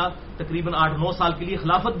الحمدللہ تقریباً 8-9 سال کے لیے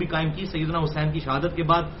خلافت بھی قائم کی. سیدنا حسین کی شہادت کے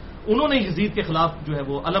بعد انہوں نے یزید کے خلاف جو ہے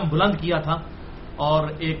وہ علم بلند کیا تھا اور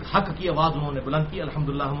ایک حق کی آواز انہوں نے بلند کی.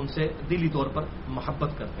 الحمدللہ ہم ان سے دلی طور پر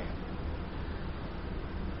محبت کرتے ہیں.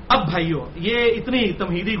 اب بھائیو, یہ اتنی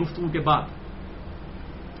تمہیدی گفتگو کے بعد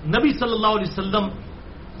نبی صلی اللہ علیہ وسلم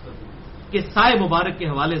کے سائے مبارک کے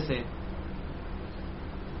حوالے سے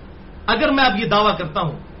اگر میں اب یہ دعویٰ کرتا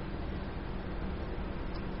ہوں,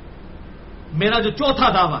 میرا جو چوتھا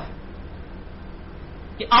دعویٰ ہے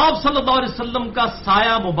کہ آپ صلی اللہ علیہ وسلم کا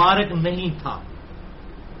سایہ مبارک نہیں تھا.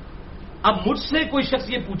 اب مجھ سے کوئی شخص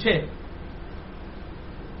یہ پوچھے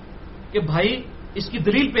کہ بھائی اس کی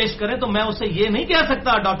دلیل پیش کریں تو میں اسے یہ نہیں کہہ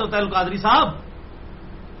سکتا ڈاکٹر طاہر القادری صاحب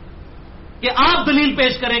کہ آپ دلیل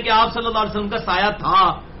پیش کریں کہ آپ صلی اللہ علیہ وسلم کا سایہ تھا.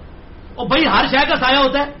 اور بھائی ہر شے کا سایہ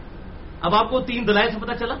ہوتا ہے. اب آپ کو 3 دلائل سے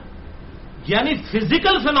پتہ چلا, یعنی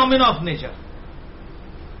فزیکل فینومینا آف نیچر,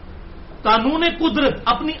 قانون قدرت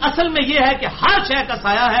اپنی اصل میں یہ ہے کہ ہر شے کا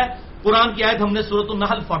سایہ ہے. قرآن کی آیت ہم نے سورۃ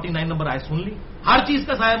النحل 49 نمبر آیت سن لی. ہر چیز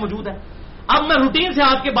کا سایہ موجود ہے. اب میں روٹین سے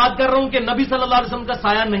آپ کے بات کر رہا ہوں کہ نبی صلی اللہ علیہ وسلم کا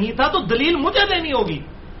سایہ نہیں تھا, تو دلیل مجھے دینی ہوگی.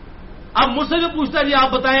 اب مجھ سے جو پوچھتا ہے جی آپ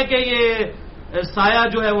بتائیں کہ یہ سایہ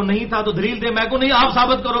جو ہے وہ نہیں تھا تو دلیل دیں, میں کو نہیں, آپ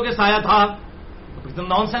ثابت کرو کہ سایہ تھا.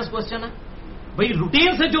 نان سینس کوشچن ہے بھائی.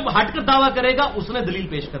 روٹین سے جو ہٹ کر دعویٰ کرے گا اس نے دلیل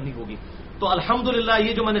پیش کرنی ہوگی. تو الحمدللہ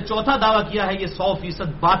یہ جو میں نے چوتھا دعویٰ کیا ہے یہ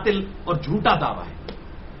 100% باطل اور جھوٹا دعویٰ ہے.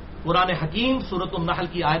 قرآن حکیم سورۃ النحل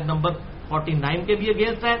کی آیت نمبر 49 کے بھی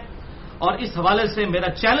اگینسٹ ہے. اور اس حوالے سے میرا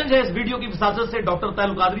چیلنج ہے اس ویڈیو کی وساطت سے ڈاکٹر طاہر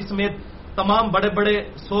القادری سمیت تمام بڑے بڑے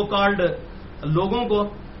سو کالڈ لوگوں کو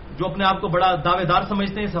جو اپنے آپ کو بڑا دعوے دار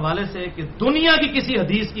سمجھتے ہیں اس حوالے سے کہ دنیا کی کسی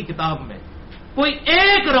حدیث کی کتاب میں کوئی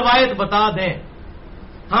ایک روایت بتا دیں.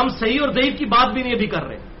 ہم صحیح اور ضعیف کی بات بھی نہیں ابھی کر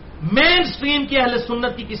رہے. مین سٹریم کی اہل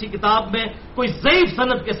سنت کی کسی کتاب میں کوئی ضعیف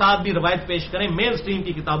سند کے ساتھ بھی روایت پیش کریں مین سٹریم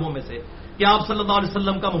کی کتابوں میں سے کہ آپ صلی اللہ علیہ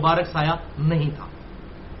وسلم کا مبارک سایہ نہیں تھا.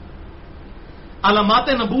 علامات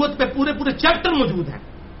نبوت پہ پورے چیپٹر موجود ہیں.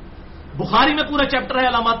 بخاری میں پورا چیپٹر ہے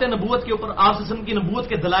علامات نبوت کے اوپر, آپ صلی اللہ علیہ وسلم کی نبوت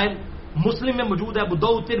کے دلائل. مسلم میں موجود ہے, ابو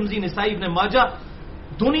داؤد, ترمذی, نسائی, ابن ماجہ,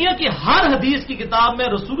 دنیا کی ہر حدیث کی کتاب میں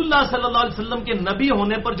رسول اللہ صلی اللہ علیہ وسلم کے نبی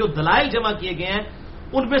ہونے پر جو دلائل جمع کیے گئے ہیں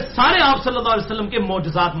ان میں سارے آپ صلی اللہ علیہ وسلم کے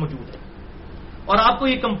معجزات موجود ہیں. اور آپ کو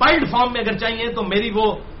یہ کمپائلڈ فارم میں اگر چاہیے تو میری وہ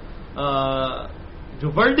جو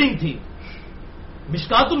ورڈنگ تھی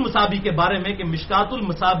مشکات المصابی کے بارے میں کہ مشکات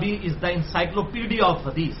المصابی از دا انسائکلوپیڈیا آف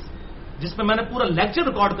حدیث، جس میں نے پورا لیکچر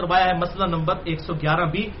ریکارڈ کروایا ہے، مسئلہ نمبر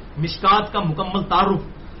 111 مشکات کا مکمل تعارف.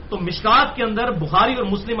 تو مشکات کے اندر بخاری اور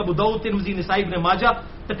مسلم، ابو داؤد، ترمذی، نسائی، ابن ماجہ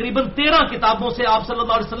تقریباً 13 کتابوں سے آپ صلی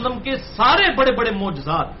اللہ علیہ وسلم کے سارے بڑے بڑے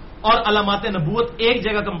معجزات اور علامات نبوت ایک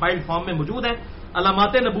جگہ کمپائلڈ فارم میں موجود ہیں.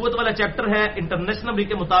 علامات نبوت والا چیپٹر ہے انٹرنیشنل نمبر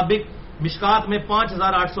کے مطابق مشکات میں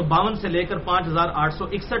 5852 سے لے کر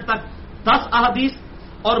 5861 تک 10 احادیث،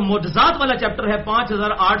 اور معجزات والا چیپٹر ہے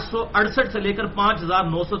 5868 سے لے کر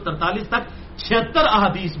 5943 تک 76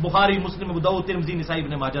 احادیث بخاری، مسلم، ابو داؤد، ترمذی، نسائی،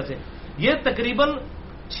 ابن ماجہ سے. یہ تقریباً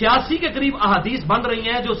 86 کے قریب احادیث بن رہی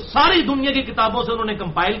ہیں جو ساری دنیا کی کتابوں سے انہوں نے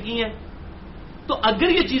کمپائل کی ہیں. تو اگر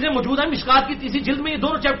یہ چیزیں موجود ہیں، مشکات کی تیسری جلد میں یہ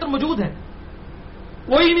دونوں چیپٹر موجود ہیں.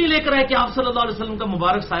 کوئی نہیں لے کر ہے کہ آپ صلی اللہ علیہ وسلم کا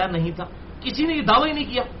مبارک سایہ نہیں تھا، کسی نے یہ دعویٰ ہی نہیں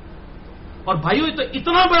کیا. اور بھائیو یہ تو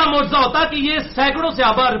اتنا بڑا معجزہ ہوتا کہ یہ سینکڑوں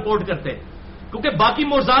صحابہ رپورٹ کرتے، کیونکہ باقی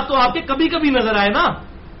معجزات تو آپ کے کبھی کبھی نظر آئے نا.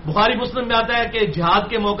 بخاری مسلم میں آتا ہے کہ جہاد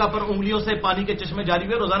کے موقع پر انگلیوں سے پانی کے چشمے جاری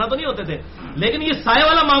ہوئے، روزانہ تو نہیں ہوتے تھے. لیکن یہ سایہ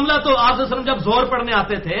والا معاملہ تو آپ صلی اللہ علیہ وسلم جب زور پڑھنے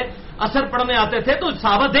آتے تھے، اثر پڑھنے آتے تھے تو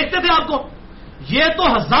صحابہ دیکھتے تھے آپ کو. یہ تو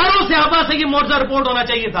ہزاروں صحابہ سے یہ معجزہ رپورٹ ہونا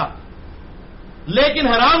چاہیے تھا، لیکن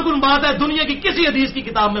حیران کن بات ہے دنیا کی کسی حدیث کی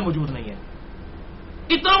کتاب میں موجود نہیں ہے.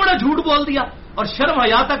 اتنا بڑا جھوٹ بول دیا اور شرم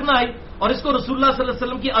حیا تک نہ آئی، اور اس کو رسول اللہ صلی اللہ علیہ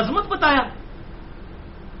وسلم کی عظمت بتایا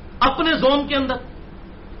اپنے زوم کے اندر.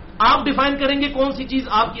 آپ ڈیفائن کریں گے کون سی چیز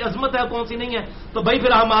آپ کی عظمت ہے اور کون سی نہیں ہے. تو بھائی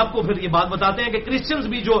پھر ہم آپ کو پھر یہ بات بتاتے ہیں کہ کرسچنز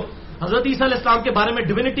بھی جو حضرت عیسیٰ علیہ السلام کے بارے میں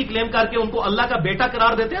ڈیوینٹی کلیم کر کے ان کو اللہ کا بیٹا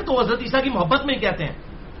قرار دیتے ہیں تو وہ حضرت عیسیٰ کی محبت میں ہی کہتے ہیں،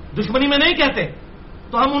 دشمنی میں نہیں کہتے.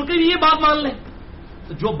 تو ہم ان کے لیے یہ بات مان لیں.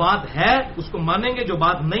 تو جو بات ہے اس کو مانیں گے، جو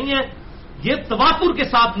بات نہیں ہے یہ تواتر کے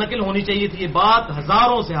ساتھ نقل ہونی چاہیے تھی. یہ بات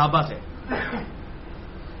ہزاروں صحابہ سے،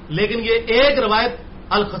 لیکن یہ ایک روایت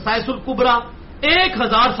الخصائص الکبریٰ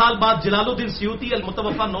 1000 سال بعد جلال الدین سیوطی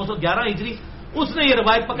المتوفا 911 ہجری اس نے یہ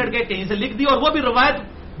روایت پکڑ کے کہیں سے لکھ دی، اور وہ بھی روایت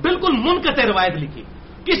بالکل منقطع روایت لکھی،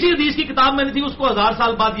 کسی حدیث کی کتاب میں نہیں تھی. اس کو 1000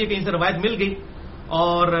 سال بعد یہ کہیں سے روایت مل گئی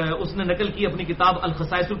اور اس نے نقل کی اپنی کتاب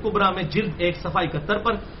الخصائص الکبریٰ میں جلد 1 صفحہ 71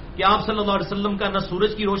 پر کہ آپ صلی اللہ علیہ وسلم کا نہ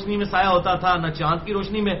سورج کی روشنی میں سایہ ہوتا تھا نہ چاند کی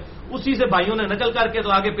روشنی میں. اسی سے بھائیوں نے نقل کر کے تو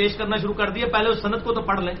آگے پیش کرنا شروع کر دیا. پہلے اس سند کو تو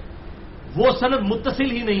پڑھ لیں، وہ سند متصل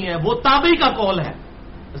ہی نہیں ہے، وہ تابعی کا قول ہے،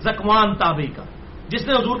 زکوان تابعی کا، جس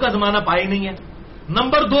نے حضور کا زمانہ پایا ہی نہیں ہے.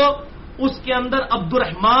 نمبر 2، اس کے اندر عبد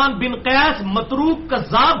الرحمن بن قیس متروک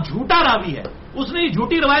کذاب جھوٹا راوی ہے، اس نے یہ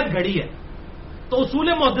جھوٹی روایت گھڑی ہے. تو اصول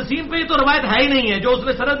محدثین پہ یہ تو روایت ہے ہی نہیں ہے، جو اس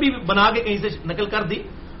نے سند بھی بنا کے کہیں سے نقل کر دی.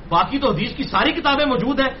 باقی تو حدیث کی ساری کتابیں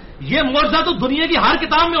موجود ہیں. یہ معجزہ تو دنیا کی ہر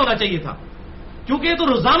کتاب میں ہونا چاہیے تھا، کیونکہ یہ تو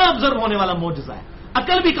روزانہ آبزرو ہونے والا معجزہ ہے.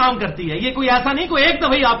 عقل بھی کام کرتی ہے. یہ کوئی ایسا نہیں کوئی ایک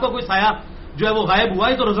دفعہ ہی آپ کا کوئی سایہ جو ہے وہ غائب ہوا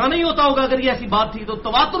ہے تو روزانہ ہی ہوتا ہوگا. اگر یہ ایسی بات تھی تو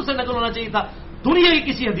تواتر سے نقل ہونا چاہیے تھا. دنیا کی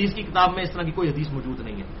کسی حدیث کی کتاب میں اس طرح کی کوئی حدیث موجود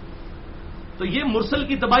نہیں ہے. تو یہ مرسل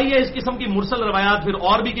کی تباہی ہے. اس قسم کی مرسل روایات پھر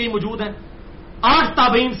اور بھی کئی موجود ہیں. 8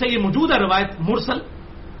 تابعین سے یہ موجود ہے روایت مرسل،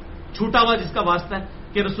 چھوٹا ہوا جس کا واسطہ ہے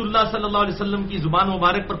کہ رسول اللہ صلی اللہ علیہ وسلم کی زبان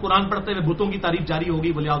مبارک پر قرآن پڑھتے ہوئے بتوں کی تعریف جاری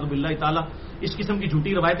ہوگی ولیعوذ باللہ تعالی. اس قسم کی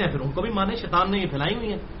جھوٹی روایتیں پھر ان کو بھی مانے، شیطان نے یہ پھیلائی ہوئی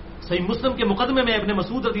ہیں. صحیح مسلم کے مقدمے میں ابن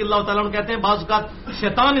مسعود رضی اللہ تعالیٰ عنہ کہتے ہیں بعض اوقات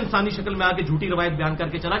شیطان انسانی شکل میں آ کے جھوٹی روایت بیان کر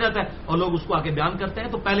کے چلا جاتا ہے اور لوگ اس کو آ کے بیان کرتے ہیں.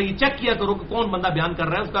 تو پہلے یہ چیک کیا کرو کہ کون بندہ بیان کر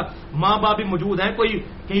رہا ہے، اس کا ماں باپ بھی موجود ہیں، کوئی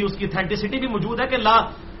کہیں اس کی اتھینٹسٹی بھی موجود ہے کہ لا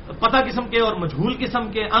پتہ قسم کے اور مجہول قسم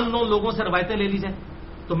کے ان نون لوگوں سے روایتیں لے لی جائیں.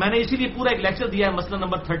 تو میں نے اسی لیے پورا ایک لیکچر دیا ہے، مسئلہ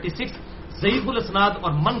نمبر 36 ضعیف الاسناد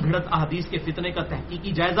اور من گھڑت احادیث کے فتنے کا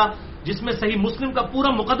تحقیقی جائزہ، جس میں صحیح مسلم کا پورا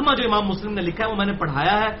مقدمہ جو امام مسلم نے لکھا ہے وہ میں نے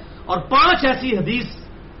پڑھایا ہے، اور 5 ایسی حدیث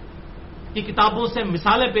کی کتابوں سے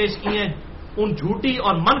مثالیں پیش کی ہیں ان جھوٹی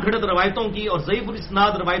اور من گھڑت روایتوں کی اور ضعیف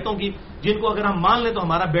الاسناد روایتوں کی، جن کو اگر ہم مان لیں تو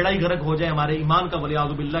ہمارا بیڑا ہی غرق ہو جائے ہمارے ایمان کا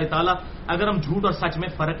ولیعوذ باللہ تعالی، اگر ہم جھوٹ اور سچ میں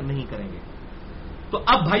فرق نہیں کریں گے. تو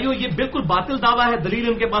اب بھائیو یہ بالکل باطل دعویٰ ہے، دلیل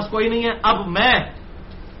ان کے پاس کوئی نہیں ہے. اب میں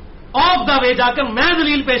آف دا وے جا کر میں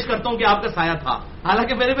دلیل پیش کرتا ہوں کہ آپ کا سایہ تھا،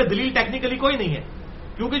 حالانکہ میرے پہ دلیل ٹیکنیکلی کوئی نہیں ہے،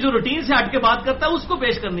 کیونکہ جو روٹین سے ہٹ کے بات کرتا ہے اس کو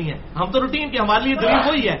پیش کرنی ہے. ہم تو روٹین کی، ہمارے لیے دلیل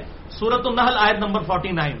وہی ہے سورۃ النحل آیت نمبر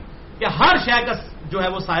 49 کہ ہر شے کا جو ہے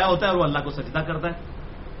وہ سایہ ہوتا ہے اور وہ اللہ کو سجدہ کرتا ہے.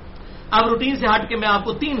 اب روٹین سے ہٹ کے میں آپ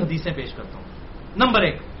کو 3 حدیثیں پیش کرتا ہوں. نمبر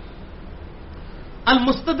 1،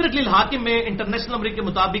 المستدرک للحاکم میں انٹرنیشنل نمبر کے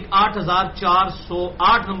مطابق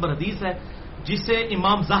 8408 نمبر حدیث ہے، جسے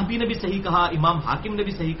امام ذہبی نے بھی صحیح کہا، امام حاکم نے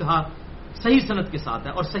بھی صحیح کہا، صحیح سند کے ساتھ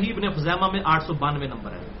ہے، اور صحیح ابن خزیمہ میں 892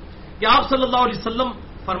 نمبر ہے کہ آپ صلی اللہ علیہ وسلم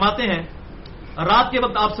فرماتے ہیں رات کے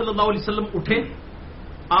وقت آپ صلی اللہ علیہ وسلم اٹھے,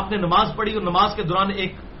 آپ نے نماز پڑھی اور نماز کے دوران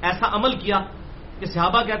ایک ایسا عمل کیا کہ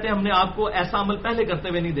صحابہ کہتے ہیں ہم نے آپ کو ایسا عمل پہلے کرتے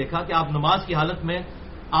ہوئے نہیں دیکھا کہ آپ نماز کی حالت میں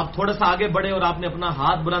آپ تھوڑا سا آگے بڑھے اور آپ نے اپنا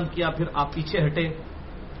ہاتھ بلند کیا, پھر آپ پیچھے ہٹے.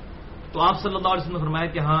 تو آپ صلی اللہ علیہ وسلم نے فرمایا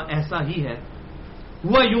کہ ہاں ایسا ہی ہے.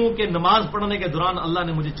 ہوا یوں کہ نماز پڑھنے کے دوران اللہ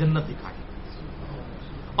نے مجھے جنت دکھائی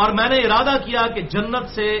اور میں نے ارادہ کیا کہ جنت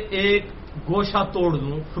سے ایک گوشہ توڑ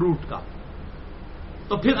دوں فروٹ کا.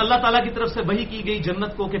 تو پھر اللہ تعالیٰ کی طرف سے وحی کی گئی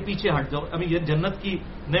جنت کو کہ پیچھے ہٹ جاؤ. ابھی یہ جنت کی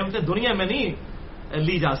نعمتیں دنیا میں نہیں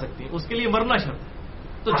لی جا سکتی, اس کے لیے مرنا شرط ہے.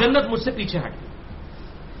 تو جنت مجھ سے پیچھے ہٹ گئی.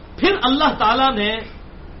 پھر اللہ تعالیٰ نے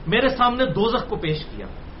میرے سامنے دوزخ کو پیش کیا,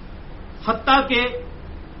 حتیٰ کہ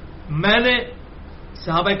میں نے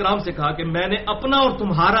صحابہ کرام سے کہا کہ میں نے اپنا اور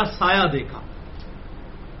تمہارا سایہ دیکھا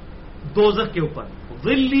دوزخ کے اوپر,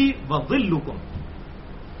 ظلی و ظلکم.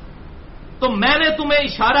 تو میں نے تمہیں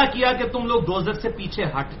اشارہ کیا کہ تم لوگ دوزخ سے پیچھے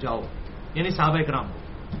ہٹ جاؤ, یعنی صحابہ کرام.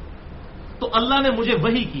 تو اللہ نے مجھے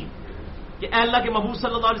وحی کی کہ اے اللہ کے محبوب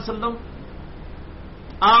صلی اللہ علیہ وسلم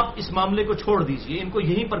آپ اس معاملے کو چھوڑ دیجئے, ان کو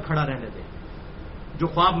یہیں پر کھڑا رہنے دیں. جو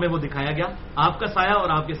خواب میں وہ دکھایا گیا, آپ کا سایہ اور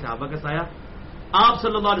آپ کے صحابہ کا سایہ. آپ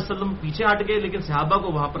صلی اللہ علیہ وسلم پیچھے ہٹ گئے لیکن صحابہ کو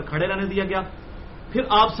وہاں پر کھڑے رہنے دیا گیا. پھر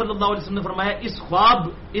آپ صلی اللہ علیہ وسلم نے فرمایا اس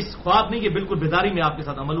خواب نہیں, یہ بالکل بیداری میں آپ کے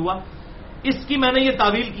ساتھ عمل ہوا. اس کی میں نے یہ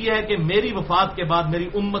تعویل کی ہے کہ میری وفات کے بعد میری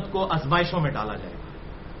امت کو آزمائشوں میں ڈالا جائے گا,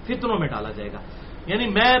 فتنوں میں ڈالا جائے گا. یعنی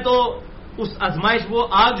میں تو اس آزمائش, وہ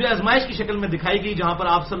آگ جو آزمائش کی شکل میں دکھائی گئی جہاں پر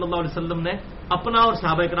آپ صلی اللہ علیہ وسلم نے اپنا اور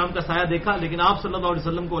صحابہ کرام کا سایہ دیکھا, لیکن آپ صلی اللہ علیہ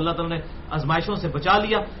وسلم کو اللہ تعالیٰ نے آزمائشوں سے بچا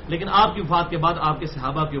لیا. لیکن آپ کی وفات کے بعد آپ کے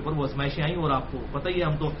صحابہ کے اوپر وہ آزمائشیں آئیں, اور آپ کو پتہ ہی ہے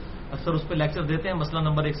ہم تو اکثر اس پہ لیکچر دیتے ہیں. مسئلہ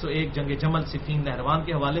نمبر 101 جنگ جمل, صفین, نہروان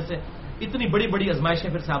کے حوالے سے اتنی بڑی بڑی آزمائشیں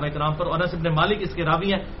پھر صحابہ کرام پر, اور انس بن مالک اس کے راوی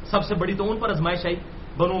ہیں. سب سے بڑی تو ان پر آزمائش آئی.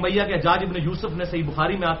 بنو امیہ کے حجاج ابن یوسف نے, صحیح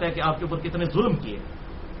بخاری میں آتا ہے کہ آپ کے اوپر کتنے ظلم کیے.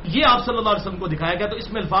 یہ آپ صلی اللہ علیہ وسلم کو دکھایا گیا. تو اس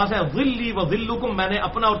میں الفاظ ہے ظلی و ظلکم, میں نے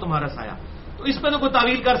اپنا اور تمہارا سایہ. تو اس میں تو کوئی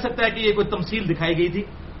تعویل کر سکتا ہے کہ یہ کوئی تمثیل دکھائی گئی تھی,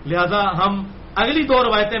 لہذا ہم اگلی دو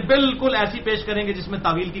روایتیں بالکل ایسی پیش کریں گے جس میں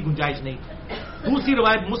تعویل کی گنجائش نہیں. دوسری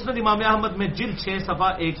روایت مسند امام احمد میں جلد 6 صفحہ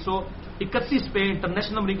 131 پہ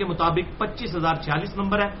انٹرنیشنل نمبر کے مطابق 25,046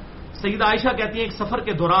 نمبر ہے. سیدہ عائشہ کہتی ہیں ایک سفر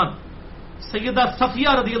کے دوران سیدہ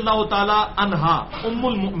صفیہ رضی اللہ تعالی عنہا ام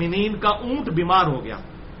المؤمنین کا اونٹ بیمار ہو گیا.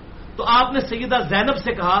 تو آپ نے سیدہ زینب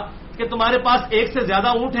سے کہا کہ تمہارے پاس ایک سے زیادہ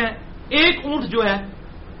اونٹ ہیں, ایک اونٹ جو ہے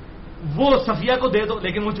وہ صفیہ کو دے دو.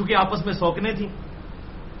 لیکن وہ چونکہ آپس میں سوکنے تھیں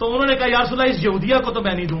تو انہوں نے کہا یا رسول اللہ اس یہودیہ کو تو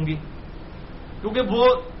میں نہیں دوں گی, کیونکہ وہ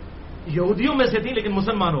یہودیوں میں سے تھی لیکن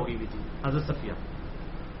مسلمان ہو گئی بھی تھی حضرت صفیہ.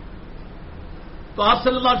 تو آپ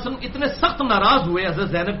صلی اللہ علیہ وسلم اتنے سخت ناراض ہوئے حضرت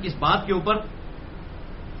زینب کی اس بات کے اوپر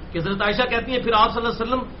کہ حضرت عائشہ کہتی ہیں پھر آپ صلی اللہ علیہ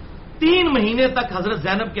وسلم 3 مہینے تک حضرت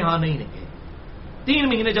زینب کے ہاں نہیں رہے. 3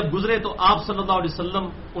 مہینے جب گزرے تو آپ صلی اللہ علیہ وسلم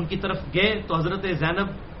ان کی طرف گئے تو حضرت زینب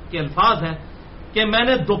کے الفاظ ہیں کہ میں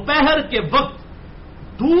نے دوپہر کے وقت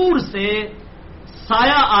دور سے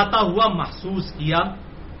سایہ آتا ہوا محسوس کیا.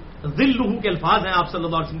 ظلہ کے الفاظ ہیں آپ صلی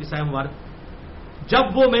اللہ علیہ وسلم کی سایہ مبارک. جب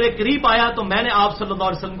وہ میرے قریب آیا تو میں نے آپ صلی اللہ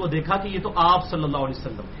علیہ وسلم کو دیکھا کہ یہ تو آپ صلی اللہ علیہ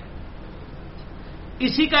وسلم ہے.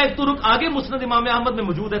 اسی کا ایک ترک آگے مسند امام احمد میں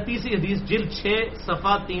موجود ہے, تیسری حدیث جلد 6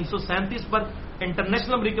 صفحہ 337 پر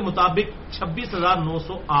انٹرنیشنل نمبر کے مطابق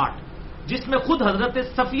 26,908, جس میں خود حضرت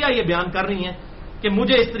صفیہ یہ بیان کر رہی ہیں کہ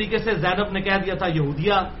مجھے اس طریقے سے زینب نے کہہ دیا تھا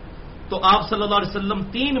یہودیہ. تو آپ صلی اللہ علیہ وسلم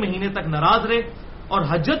 3 مہینے تک ناراض رہے اور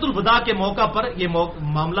حجۃ الوداع کے موقع پر یہ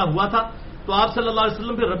معاملہ ہوا تھا. تو آپ صلی اللہ علیہ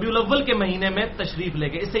وسلم پھر ربیع الاول کے مہینے میں تشریف لے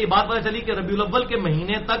گئے. اس سے یہ بات پتہ چلی کہ ربیع الاول کے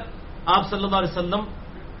مہینے تک آپ صلی اللہ علیہ وسلم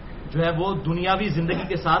جو ہے وہ دنیاوی زندگی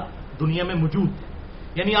کے ساتھ دنیا میں موجود تھے.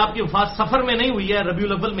 یعنی آپ کی وفات سفر میں نہیں ہوئی ہے, ربیع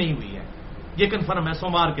الاول میں ہی ہوئی ہے. یہ کنفرم ہے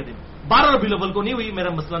سوموار کے دن. 12 ربیع الاول کو نہیں ہوئی.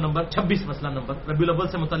 میرا مسئلہ نمبر 26 مسئلہ نمبر ربیع الاول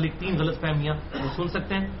سے متعلق 3 غلط فہمیاں وہ سن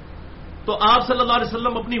سکتے ہیں. تو آپ صلی اللہ علیہ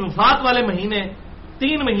وسلم اپنی وفات والے مہینے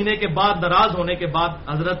 3 مہینے کے بعد ناراض ہونے کے بعد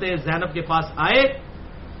حضرت زینب کے پاس آئے.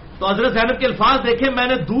 تو حضرت زینب کے الفاظ دیکھیں, میں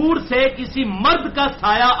نے دور سے کسی مرد کا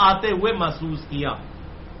سایہ آتے ہوئے محسوس کیا,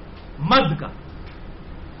 مرد کا.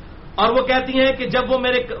 اور وہ کہتی ہیں کہ جب وہ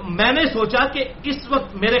میں نے سوچا کہ اس وقت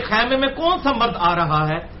میرے خیمے میں کون سا مرد آ رہا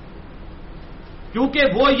ہے, کیونکہ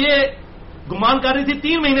وہ یہ گمان کر رہی تھی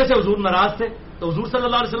 3 مہینے سے حضور ناراض تھے تو حضور صلی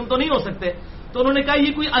اللہ علیہ وسلم تو نہیں ہو سکتے. تو انہوں نے کہا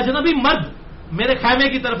یہ کوئی اجنبی مرد میرے خیمے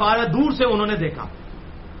کی طرف آ رہا ہے. دور سے انہوں نے دیکھا.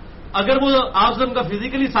 اگر وہ آپ وسلم کا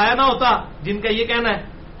فزیکلی سایہ نہ ہوتا جن کا یہ کہنا ہے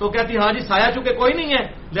تو کہتی ہاں جی سایہ چونکہ کوئی نہیں ہے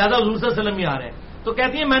لہذا حضور صلی اللہ علیہ وسلم ہی آ رہے ہیں. تو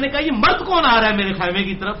کہتی ہیں میں نے کہا یہ مرد کون آ رہا ہے میرے خیمے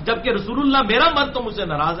کی طرف, جبکہ رسول اللہ میرا مرد تو مجھ سے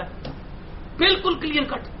ناراض ہے. بالکل کلیئر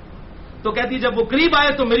کٹ. تو کہتی جب وہ قریب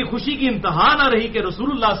آئے تو میری خوشی کی انتہا نہ رہی کہ رسول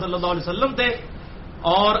اللہ صلی اللہ علیہ وسلم تھے.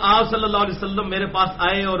 اور آپ صلی اللہ علیہ وسلم میرے پاس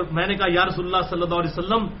آئے اور میں نے کہا یا رسول اللہ صلی اللہ علیہ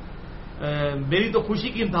وسلم میری تو خوشی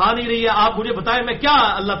کی انتہا نہیں رہی ہے. آپ مجھے بتائیں میں کیا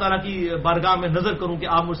اللہ تعالیٰ کی بارگاہ میں نظر کروں کہ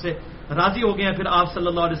آپ مجھ سے راضی ہو گئے ہیں. پھر آپ صلی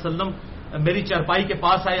اللہ علیہ وسلم میری چارپائی کے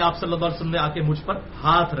پاس آئے. آپ صلی اللہ علیہ وسلم نے آ کے مجھ پر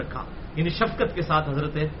ہاتھ رکھا, یعنی شفقت کے ساتھ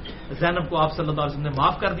حضرت زینب کو آپ صلی اللہ علیہ وسلم نے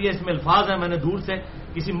معاف کر دیا. اس میں الفاظ ہیں, میں نے دور سے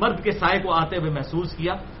کسی مرد کے سائے کو آتے ہوئے محسوس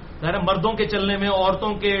کیا. ظاہر مردوں کے چلنے میں,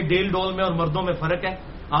 عورتوں کے ڈیل ڈول میں اور مردوں میں فرق ہے.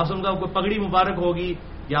 آپ سے ان کا کوئی پگڑی مبارک ہوگی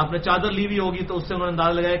یا آپ نے چادر لی ہوئی ہوگی تو اس سے انہوں نے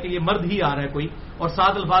اندازہ لگایا کہ یہ مرد ہی آ رہا ہے کوئی. اور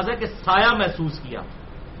ساتھ الفاظ ہے کہ سایہ محسوس کیا,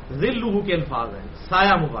 ذلہ کے الفاظ ہیں,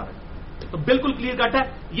 سایہ مبارک. تو بالکل کلیئر کٹ ہے.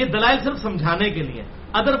 یہ دلائل صرف سمجھانے کے لیے,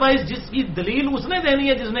 ادروائز جس کی دلیل اس نے دینی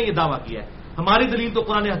ہے جس نے یہ دعویٰ کیا ہے. ہماری دلیل تو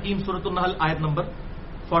قرآن حکیم سورۃ النحل آیت نمبر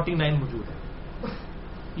 49 موجود ہے.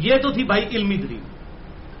 یہ تو تھی بھائی علمی دلیل.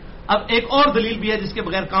 اب ایک اور دلیل بھی ہے جس کے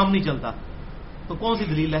بغیر کام نہیں چلتا. تو کون سی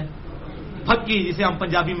دلیل ہے؟ پھکی, جسے ہم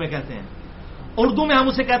پنجابی میں کہتے ہیں. اردو میں ہم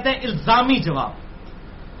اسے کہتے ہیں الزامی جواب,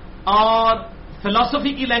 اور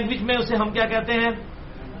فلسفی کی لینگویج میں اسے ہم کیا کہتے ہیں؟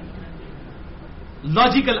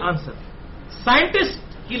 Logical answer. سائنٹسٹ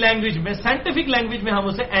کی لینگویج میں, سائنٹیفک لینگویج میں ہم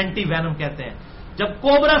اسے اینٹی وینم کہتے ہیں. جب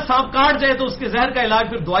کوبرا سانپ کاٹ جائے تو اس کے زہر کا علاج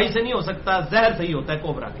پھر دوائی سے نہیں ہو سکتا, زہر سے ہی ہوتا ہے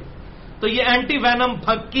کوبرا کے. تو یہ اینٹی وینم,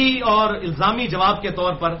 پھکی اور الزامی جواب کے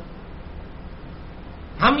طور پر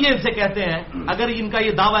ہم یہ ان سے کہتے ہیں اگر ان کا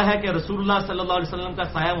یہ دعویٰ ہے کہ رسول اللہ صلی اللہ علیہ وسلم کا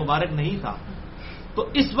سایہ مبارک نہیں تھا تو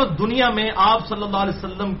اس وقت دنیا میں آپ صلی اللہ علیہ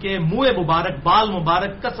وسلم کے منہ مبارک, بال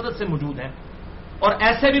مبارک کثرت سے موجود ہیں, اور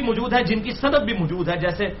ایسے بھی موجود ہیں جن کی سند بھی موجود ہے.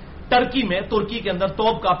 جیسے ترکی میں, ترکی کے اندر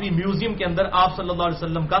توپ کاپی میوزیم کے اندر آپ صلی اللہ علیہ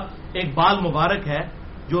وسلم کا ایک بال مبارک ہے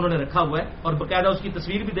جو انہوں نے رکھا ہوا ہے, اور باقاعدہ اس کی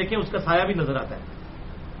تصویر بھی دیکھیں, اس کا سایہ بھی نظر آتا ہے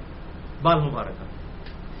بال مبارک کا.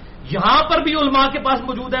 یہاں پر بھی علماء کے پاس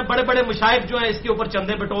موجود ہے. بڑے بڑے مشائخ جو ہیں اس کے اوپر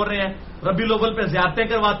چندے بٹور رہے ہیں, ربیع الاول پہ زیارتیں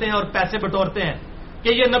کرواتے ہیں اور پیسے بٹورتے ہیں کہ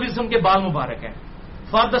یہ نبی وسلم کے بال مبارک ہیں.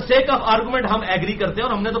 For the sake of argument ہم ایگری کرتے ہیں,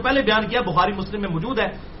 اور ہم نے تو پہلے بیان کیا, بخاری مسلم میں موجود ہے.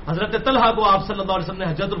 حضرت طلحہ کو آپ صلی اللہ علیہ وسلم نے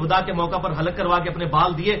حجۃ الوداع کے موقع پر حلق کروا کے اپنے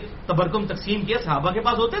بال دیے, تبرکم تقسیم کیے, صحابہ کے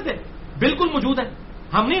پاس ہوتے تھے, بالکل موجود ہیں,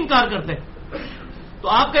 ہم نہیں انکار کرتے. تو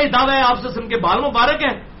آپ کا یہ دعویٰ ہے آپ صلی اللہ علیہ وسلم کے بال مبارک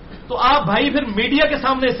ہیں, تو آپ بھائی پھر میڈیا کے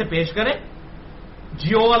سامنے اسے پیش کریں.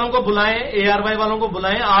 جیو والوں کو بلائیں, ARY والوں کو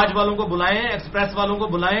بلائیں, آج والوں کو بلائیں, ایکسپریس والوں کو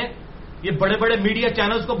بلائیں, یہ بڑے بڑے میڈیا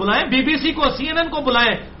چینلز کو بلائیں, BBC کو, CNN کو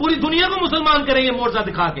بلائیں, پوری دنیا کو مسلمان کریں یہ معجزہ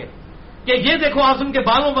دکھا کے کہ یہ دیکھو آپ ان کے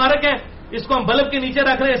بال مبارک ہیں, اس کو ہم بلب کے نیچے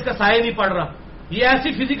رکھ رہے ہیں, اس کا سایہ نہیں پڑ رہا. یہ ایسی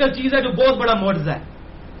فزیکل چیز ہے جو بہت بڑا معجزہ ہے.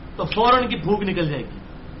 تو فوراً کی پھونک نکل جائے گی.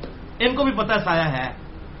 ان کو بھی پتہ ہے سایہ ہے.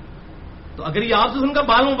 تو اگر یہ آپ سے ان کا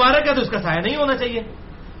بال مبارک ہے تو اس کا سایہ نہیں ہونا چاہیے.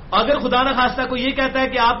 اگر خدا نہ خواستہ کوئی یہ کہتا ہے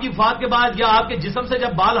کہ آپ کی وفات کے بعد یا آپ کے جسم سے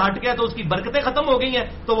جب بال ہٹ گیا تو اس کی برکتیں ختم ہو گئی ہیں,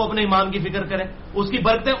 تو وہ اپنے ایمان کی فکر کریں, اس کی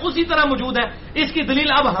برکتیں اسی طرح موجود ہیں. اس کی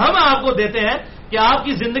دلیل اب ہم آپ کو دیتے ہیں کہ آپ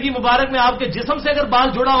کی زندگی مبارک میں آپ کے جسم سے اگر بال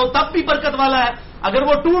جڑا ہو تب بھی برکت والا ہے, اگر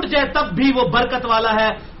وہ ٹوٹ جائے تب بھی وہ برکت والا ہے.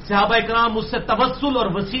 صحابہ کرام اس سے توسل اور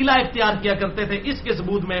وسیلہ اختیار کیا کرتے تھے. اس کے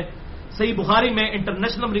ثبوت میں صحیح بخاری میں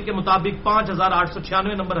انٹرنیشنل نمبر کے مطابق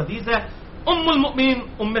 5896 نمبر حدیث ہے. ام المؤمنین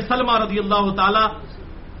ام سلمہ رضی اللہ تعالی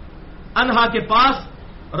عنہا کے پاس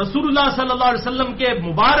رسول اللہ صلی اللہ علیہ وسلم کے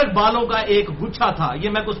مبارک بالوں کا ایک گچھا تھا. یہ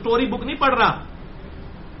میں کوئی سٹوری بک نہیں پڑھ رہا,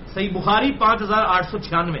 صحیح بخاری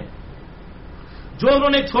 5896, جو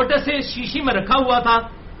انہوں نے ایک چھوٹے سے شیشی میں رکھا ہوا تھا,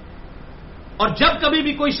 اور جب کبھی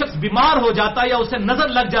بھی کوئی شخص بیمار ہو جاتا یا اسے نظر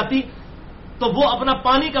لگ جاتی تو وہ اپنا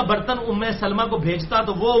پانی کا برتن ام سلمہ کو بھیجتا,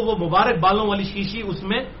 تو وہ مبارک بالوں والی شیشی اس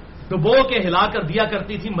میں ڈبو کے ہلا کر دیا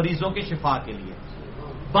کرتی تھی مریضوں کے شفا کے لیے.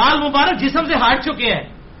 بال مبارک جسم سے ہٹ چکے ہیں,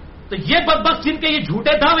 تو یہ بدبخت جن کے یہ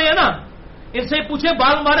جھوٹے دعوے ہیں نا, ان سے پوچھے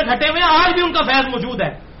بال مبارک ہٹے ہوئے ہیں, آج بھی ان کا فیض موجود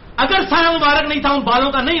ہے. اگر سایہ مبارک نہیں تھا ان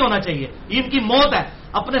بالوں کا نہیں ہونا چاہیے, یہ ان کی موت ہے.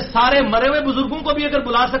 اپنے سارے مرے ہوئے بزرگوں کو بھی اگر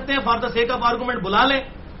بلا سکتے ہیں for the sake of argument بلا لیں,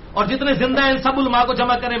 اور جتنے زندہ ہیں ان سب علماء کو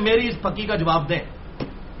جمع کریں, میری اس پھکی کا جواب دیں,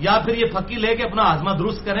 یا پھر یہ پھکی لے کے اپنا ہاضمہ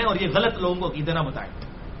درست کریں اور یہ غلط لوگوں کو عقیدہ نہ بتائیں,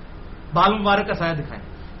 بال مبارک کا سایہ دکھائیں.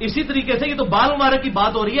 اسی طریقے سے یہ تو بال مبارک کی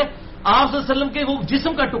بات ہو رہی ہے. آپ صلی اللہ علیہ وسلم کے وہ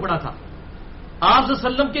جسم کا ٹکڑا تھا, آپ صلی اللہ علیہ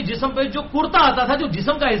وسلم کے جسم پہ جو کرتا آتا تھا جو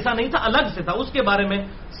جسم کا حصہ نہیں تھا, الگ سے تھا, اس کے بارے میں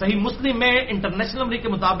صحیح مسلم میں انٹرنیشنل نمبر کے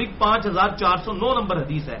مطابق 5409 نمبر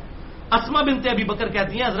حدیث ہے. اسما بنت ابی بکر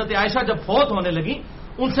کہتی ہیں حضرت عائشہ جب فوت ہونے لگی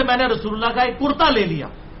ان سے میں نے رسول اللہ کا ایک کرتا لے لیا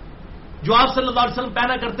جو آپ صلی اللہ علیہ وسلم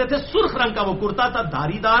پہنا کرتے تھے. سرخ رنگ کا وہ کرتا تھا,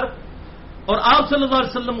 دھاری دار, اور آپ صلی اللہ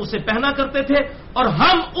علیہ وسلم اسے پہنا کرتے تھے, اور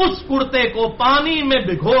ہم اس کرتے کو پانی میں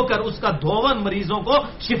بھگو کر اس کا دھون مریضوں کو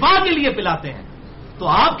شفا کے لیے پلاتے ہیں. تو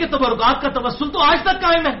آپ کے تبرکات کا توسل تو آج تک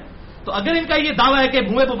قائم ہے. تو اگر ان کا یہ دعویٰ ہے کہ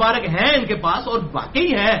منہ مبارک ہیں ان کے پاس, اور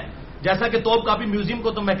واقعی ہے, جیسا کہ توپ کاپی میوزیم کو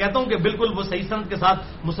تو میں کہتا ہوں کہ بالکل وہ صحیح سند کے ساتھ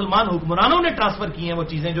مسلمان حکمرانوں نے ٹرانسفر کی ہیں وہ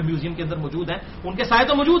چیزیں جو میوزیم کے اندر موجود ہیں، ان کے سائے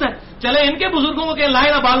تو موجود ہیں. چلے ان کے بزرگوں کو کہ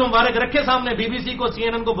لائیں نا بال مبارک رکھے سامنے، بی بی سی کو، سی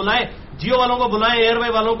این این کو بلائیں، جیو والوں کو بلائیں، ایئر وے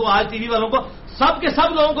والوں کو، آج ٹی وی والوں کو، سب کے سب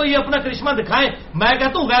لوگوں کو یہ اپنا کرشمہ دکھائیں. میں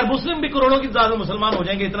کہتا ہوں غیر مسلم بھی کروڑوں کی تعداد میں مسلمان ہو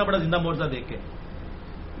جائیں گے اتنا بڑا زندہ معجزہ دیکھ کے.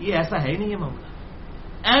 یہ ایسا ہے ہی نہیں ہے معاملہ،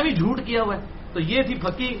 ایم ہی جھوٹ کیا ہوا ہے. تو یہ تھی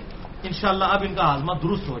پھکی، انشاءاللہ اب ان کا ہاضمہ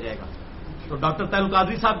درست ہو جائے گا. تو ڈاکٹر طاہر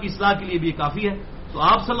القادری صاحب کی اصلاح کے لیے بھی یہ کافی ہے. تو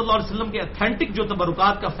آپ صلی اللہ علیہ وسلم کے اتھینٹک جو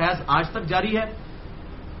تبرکات کا فیض آج تک جاری ہے،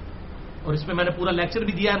 اور اس میں میں نے پورا لیکچر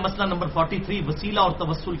بھی دیا ہے. مسئلہ نمبر 43 وسیلہ اور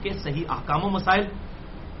توسل کے صحیح احکام و مسائل.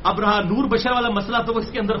 اب رہا نور بشر والا مسئلہ تو اس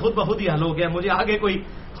کے اندر خود بخود ہی حل ہو گیا، مجھے آگے کوئی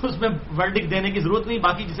اس میں ورڈک دینے کی ضرورت نہیں.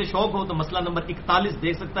 باقی جسے شوق ہو تو مسئلہ نمبر 41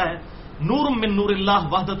 دیکھ سکتا ہے. نور من نور اللہ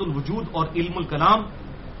وحدت الوجود اور علم الکلام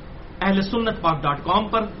اہل سنت پاک.com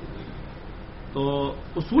پر. تو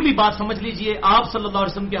اصولی بات سمجھ لیجئے، آپ صلی اللہ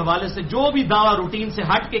علیہ وسلم کے حوالے سے جو بھی دعویٰ روٹین سے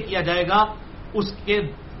ہٹ کے کیا جائے گا اس کے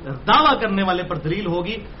دعویٰ کرنے والے پر دلیل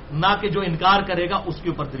ہوگی، نہ کہ جو انکار کرے گا اس کے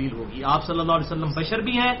اوپر دلیل ہوگی. آپ صلی اللہ علیہ وسلم بشر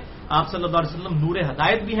بھی ہیں، آپ صلی اللہ علیہ وسلم نور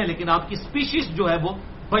ہدایت بھی ہیں، لیکن آپ کی سپیشیز جو ہے وہ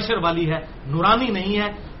بشر والی ہے، نورانی نہیں ہے.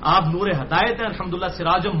 آپ نور ہدایت ہیں، الحمدللہ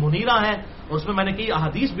سراجم منیرہ ہیں، اور اس میں میں نے کئی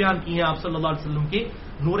احادیث بیان کی ہیں آپ صلی اللہ علیہ وسلم کی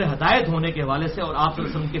نور ہدایت ہونے کے حوالے سے اور آپ صلی اللہ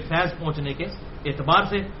علیہ وسلم کے فیض پہنچنے کے اعتبار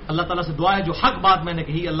سے. اللہ تعالیٰ سے دعا ہے جو حق بات میں نے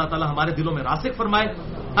کہی اللہ تعالیٰ ہمارے دلوں میں راسخ فرمائے.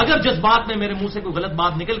 اگر جس بات میں میرے منہ سے کوئی غلط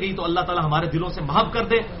بات نکل گئی تو اللہ تعالیٰ ہمارے دلوں سے محو کر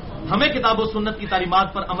دے. ہمیں کتاب و سنت کی تعلیمات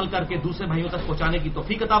پر عمل کر کے دوسرے بھائیوں تک پہنچانے کی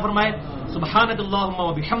توفیق عطا فرمائے. سبحانک اللہم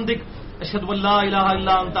و بحمدک اشہد ان لا الہ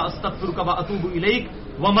الا انت استغفرک و اتوب الیک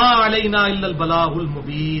وما علینا الا البلاغ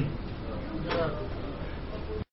المبین.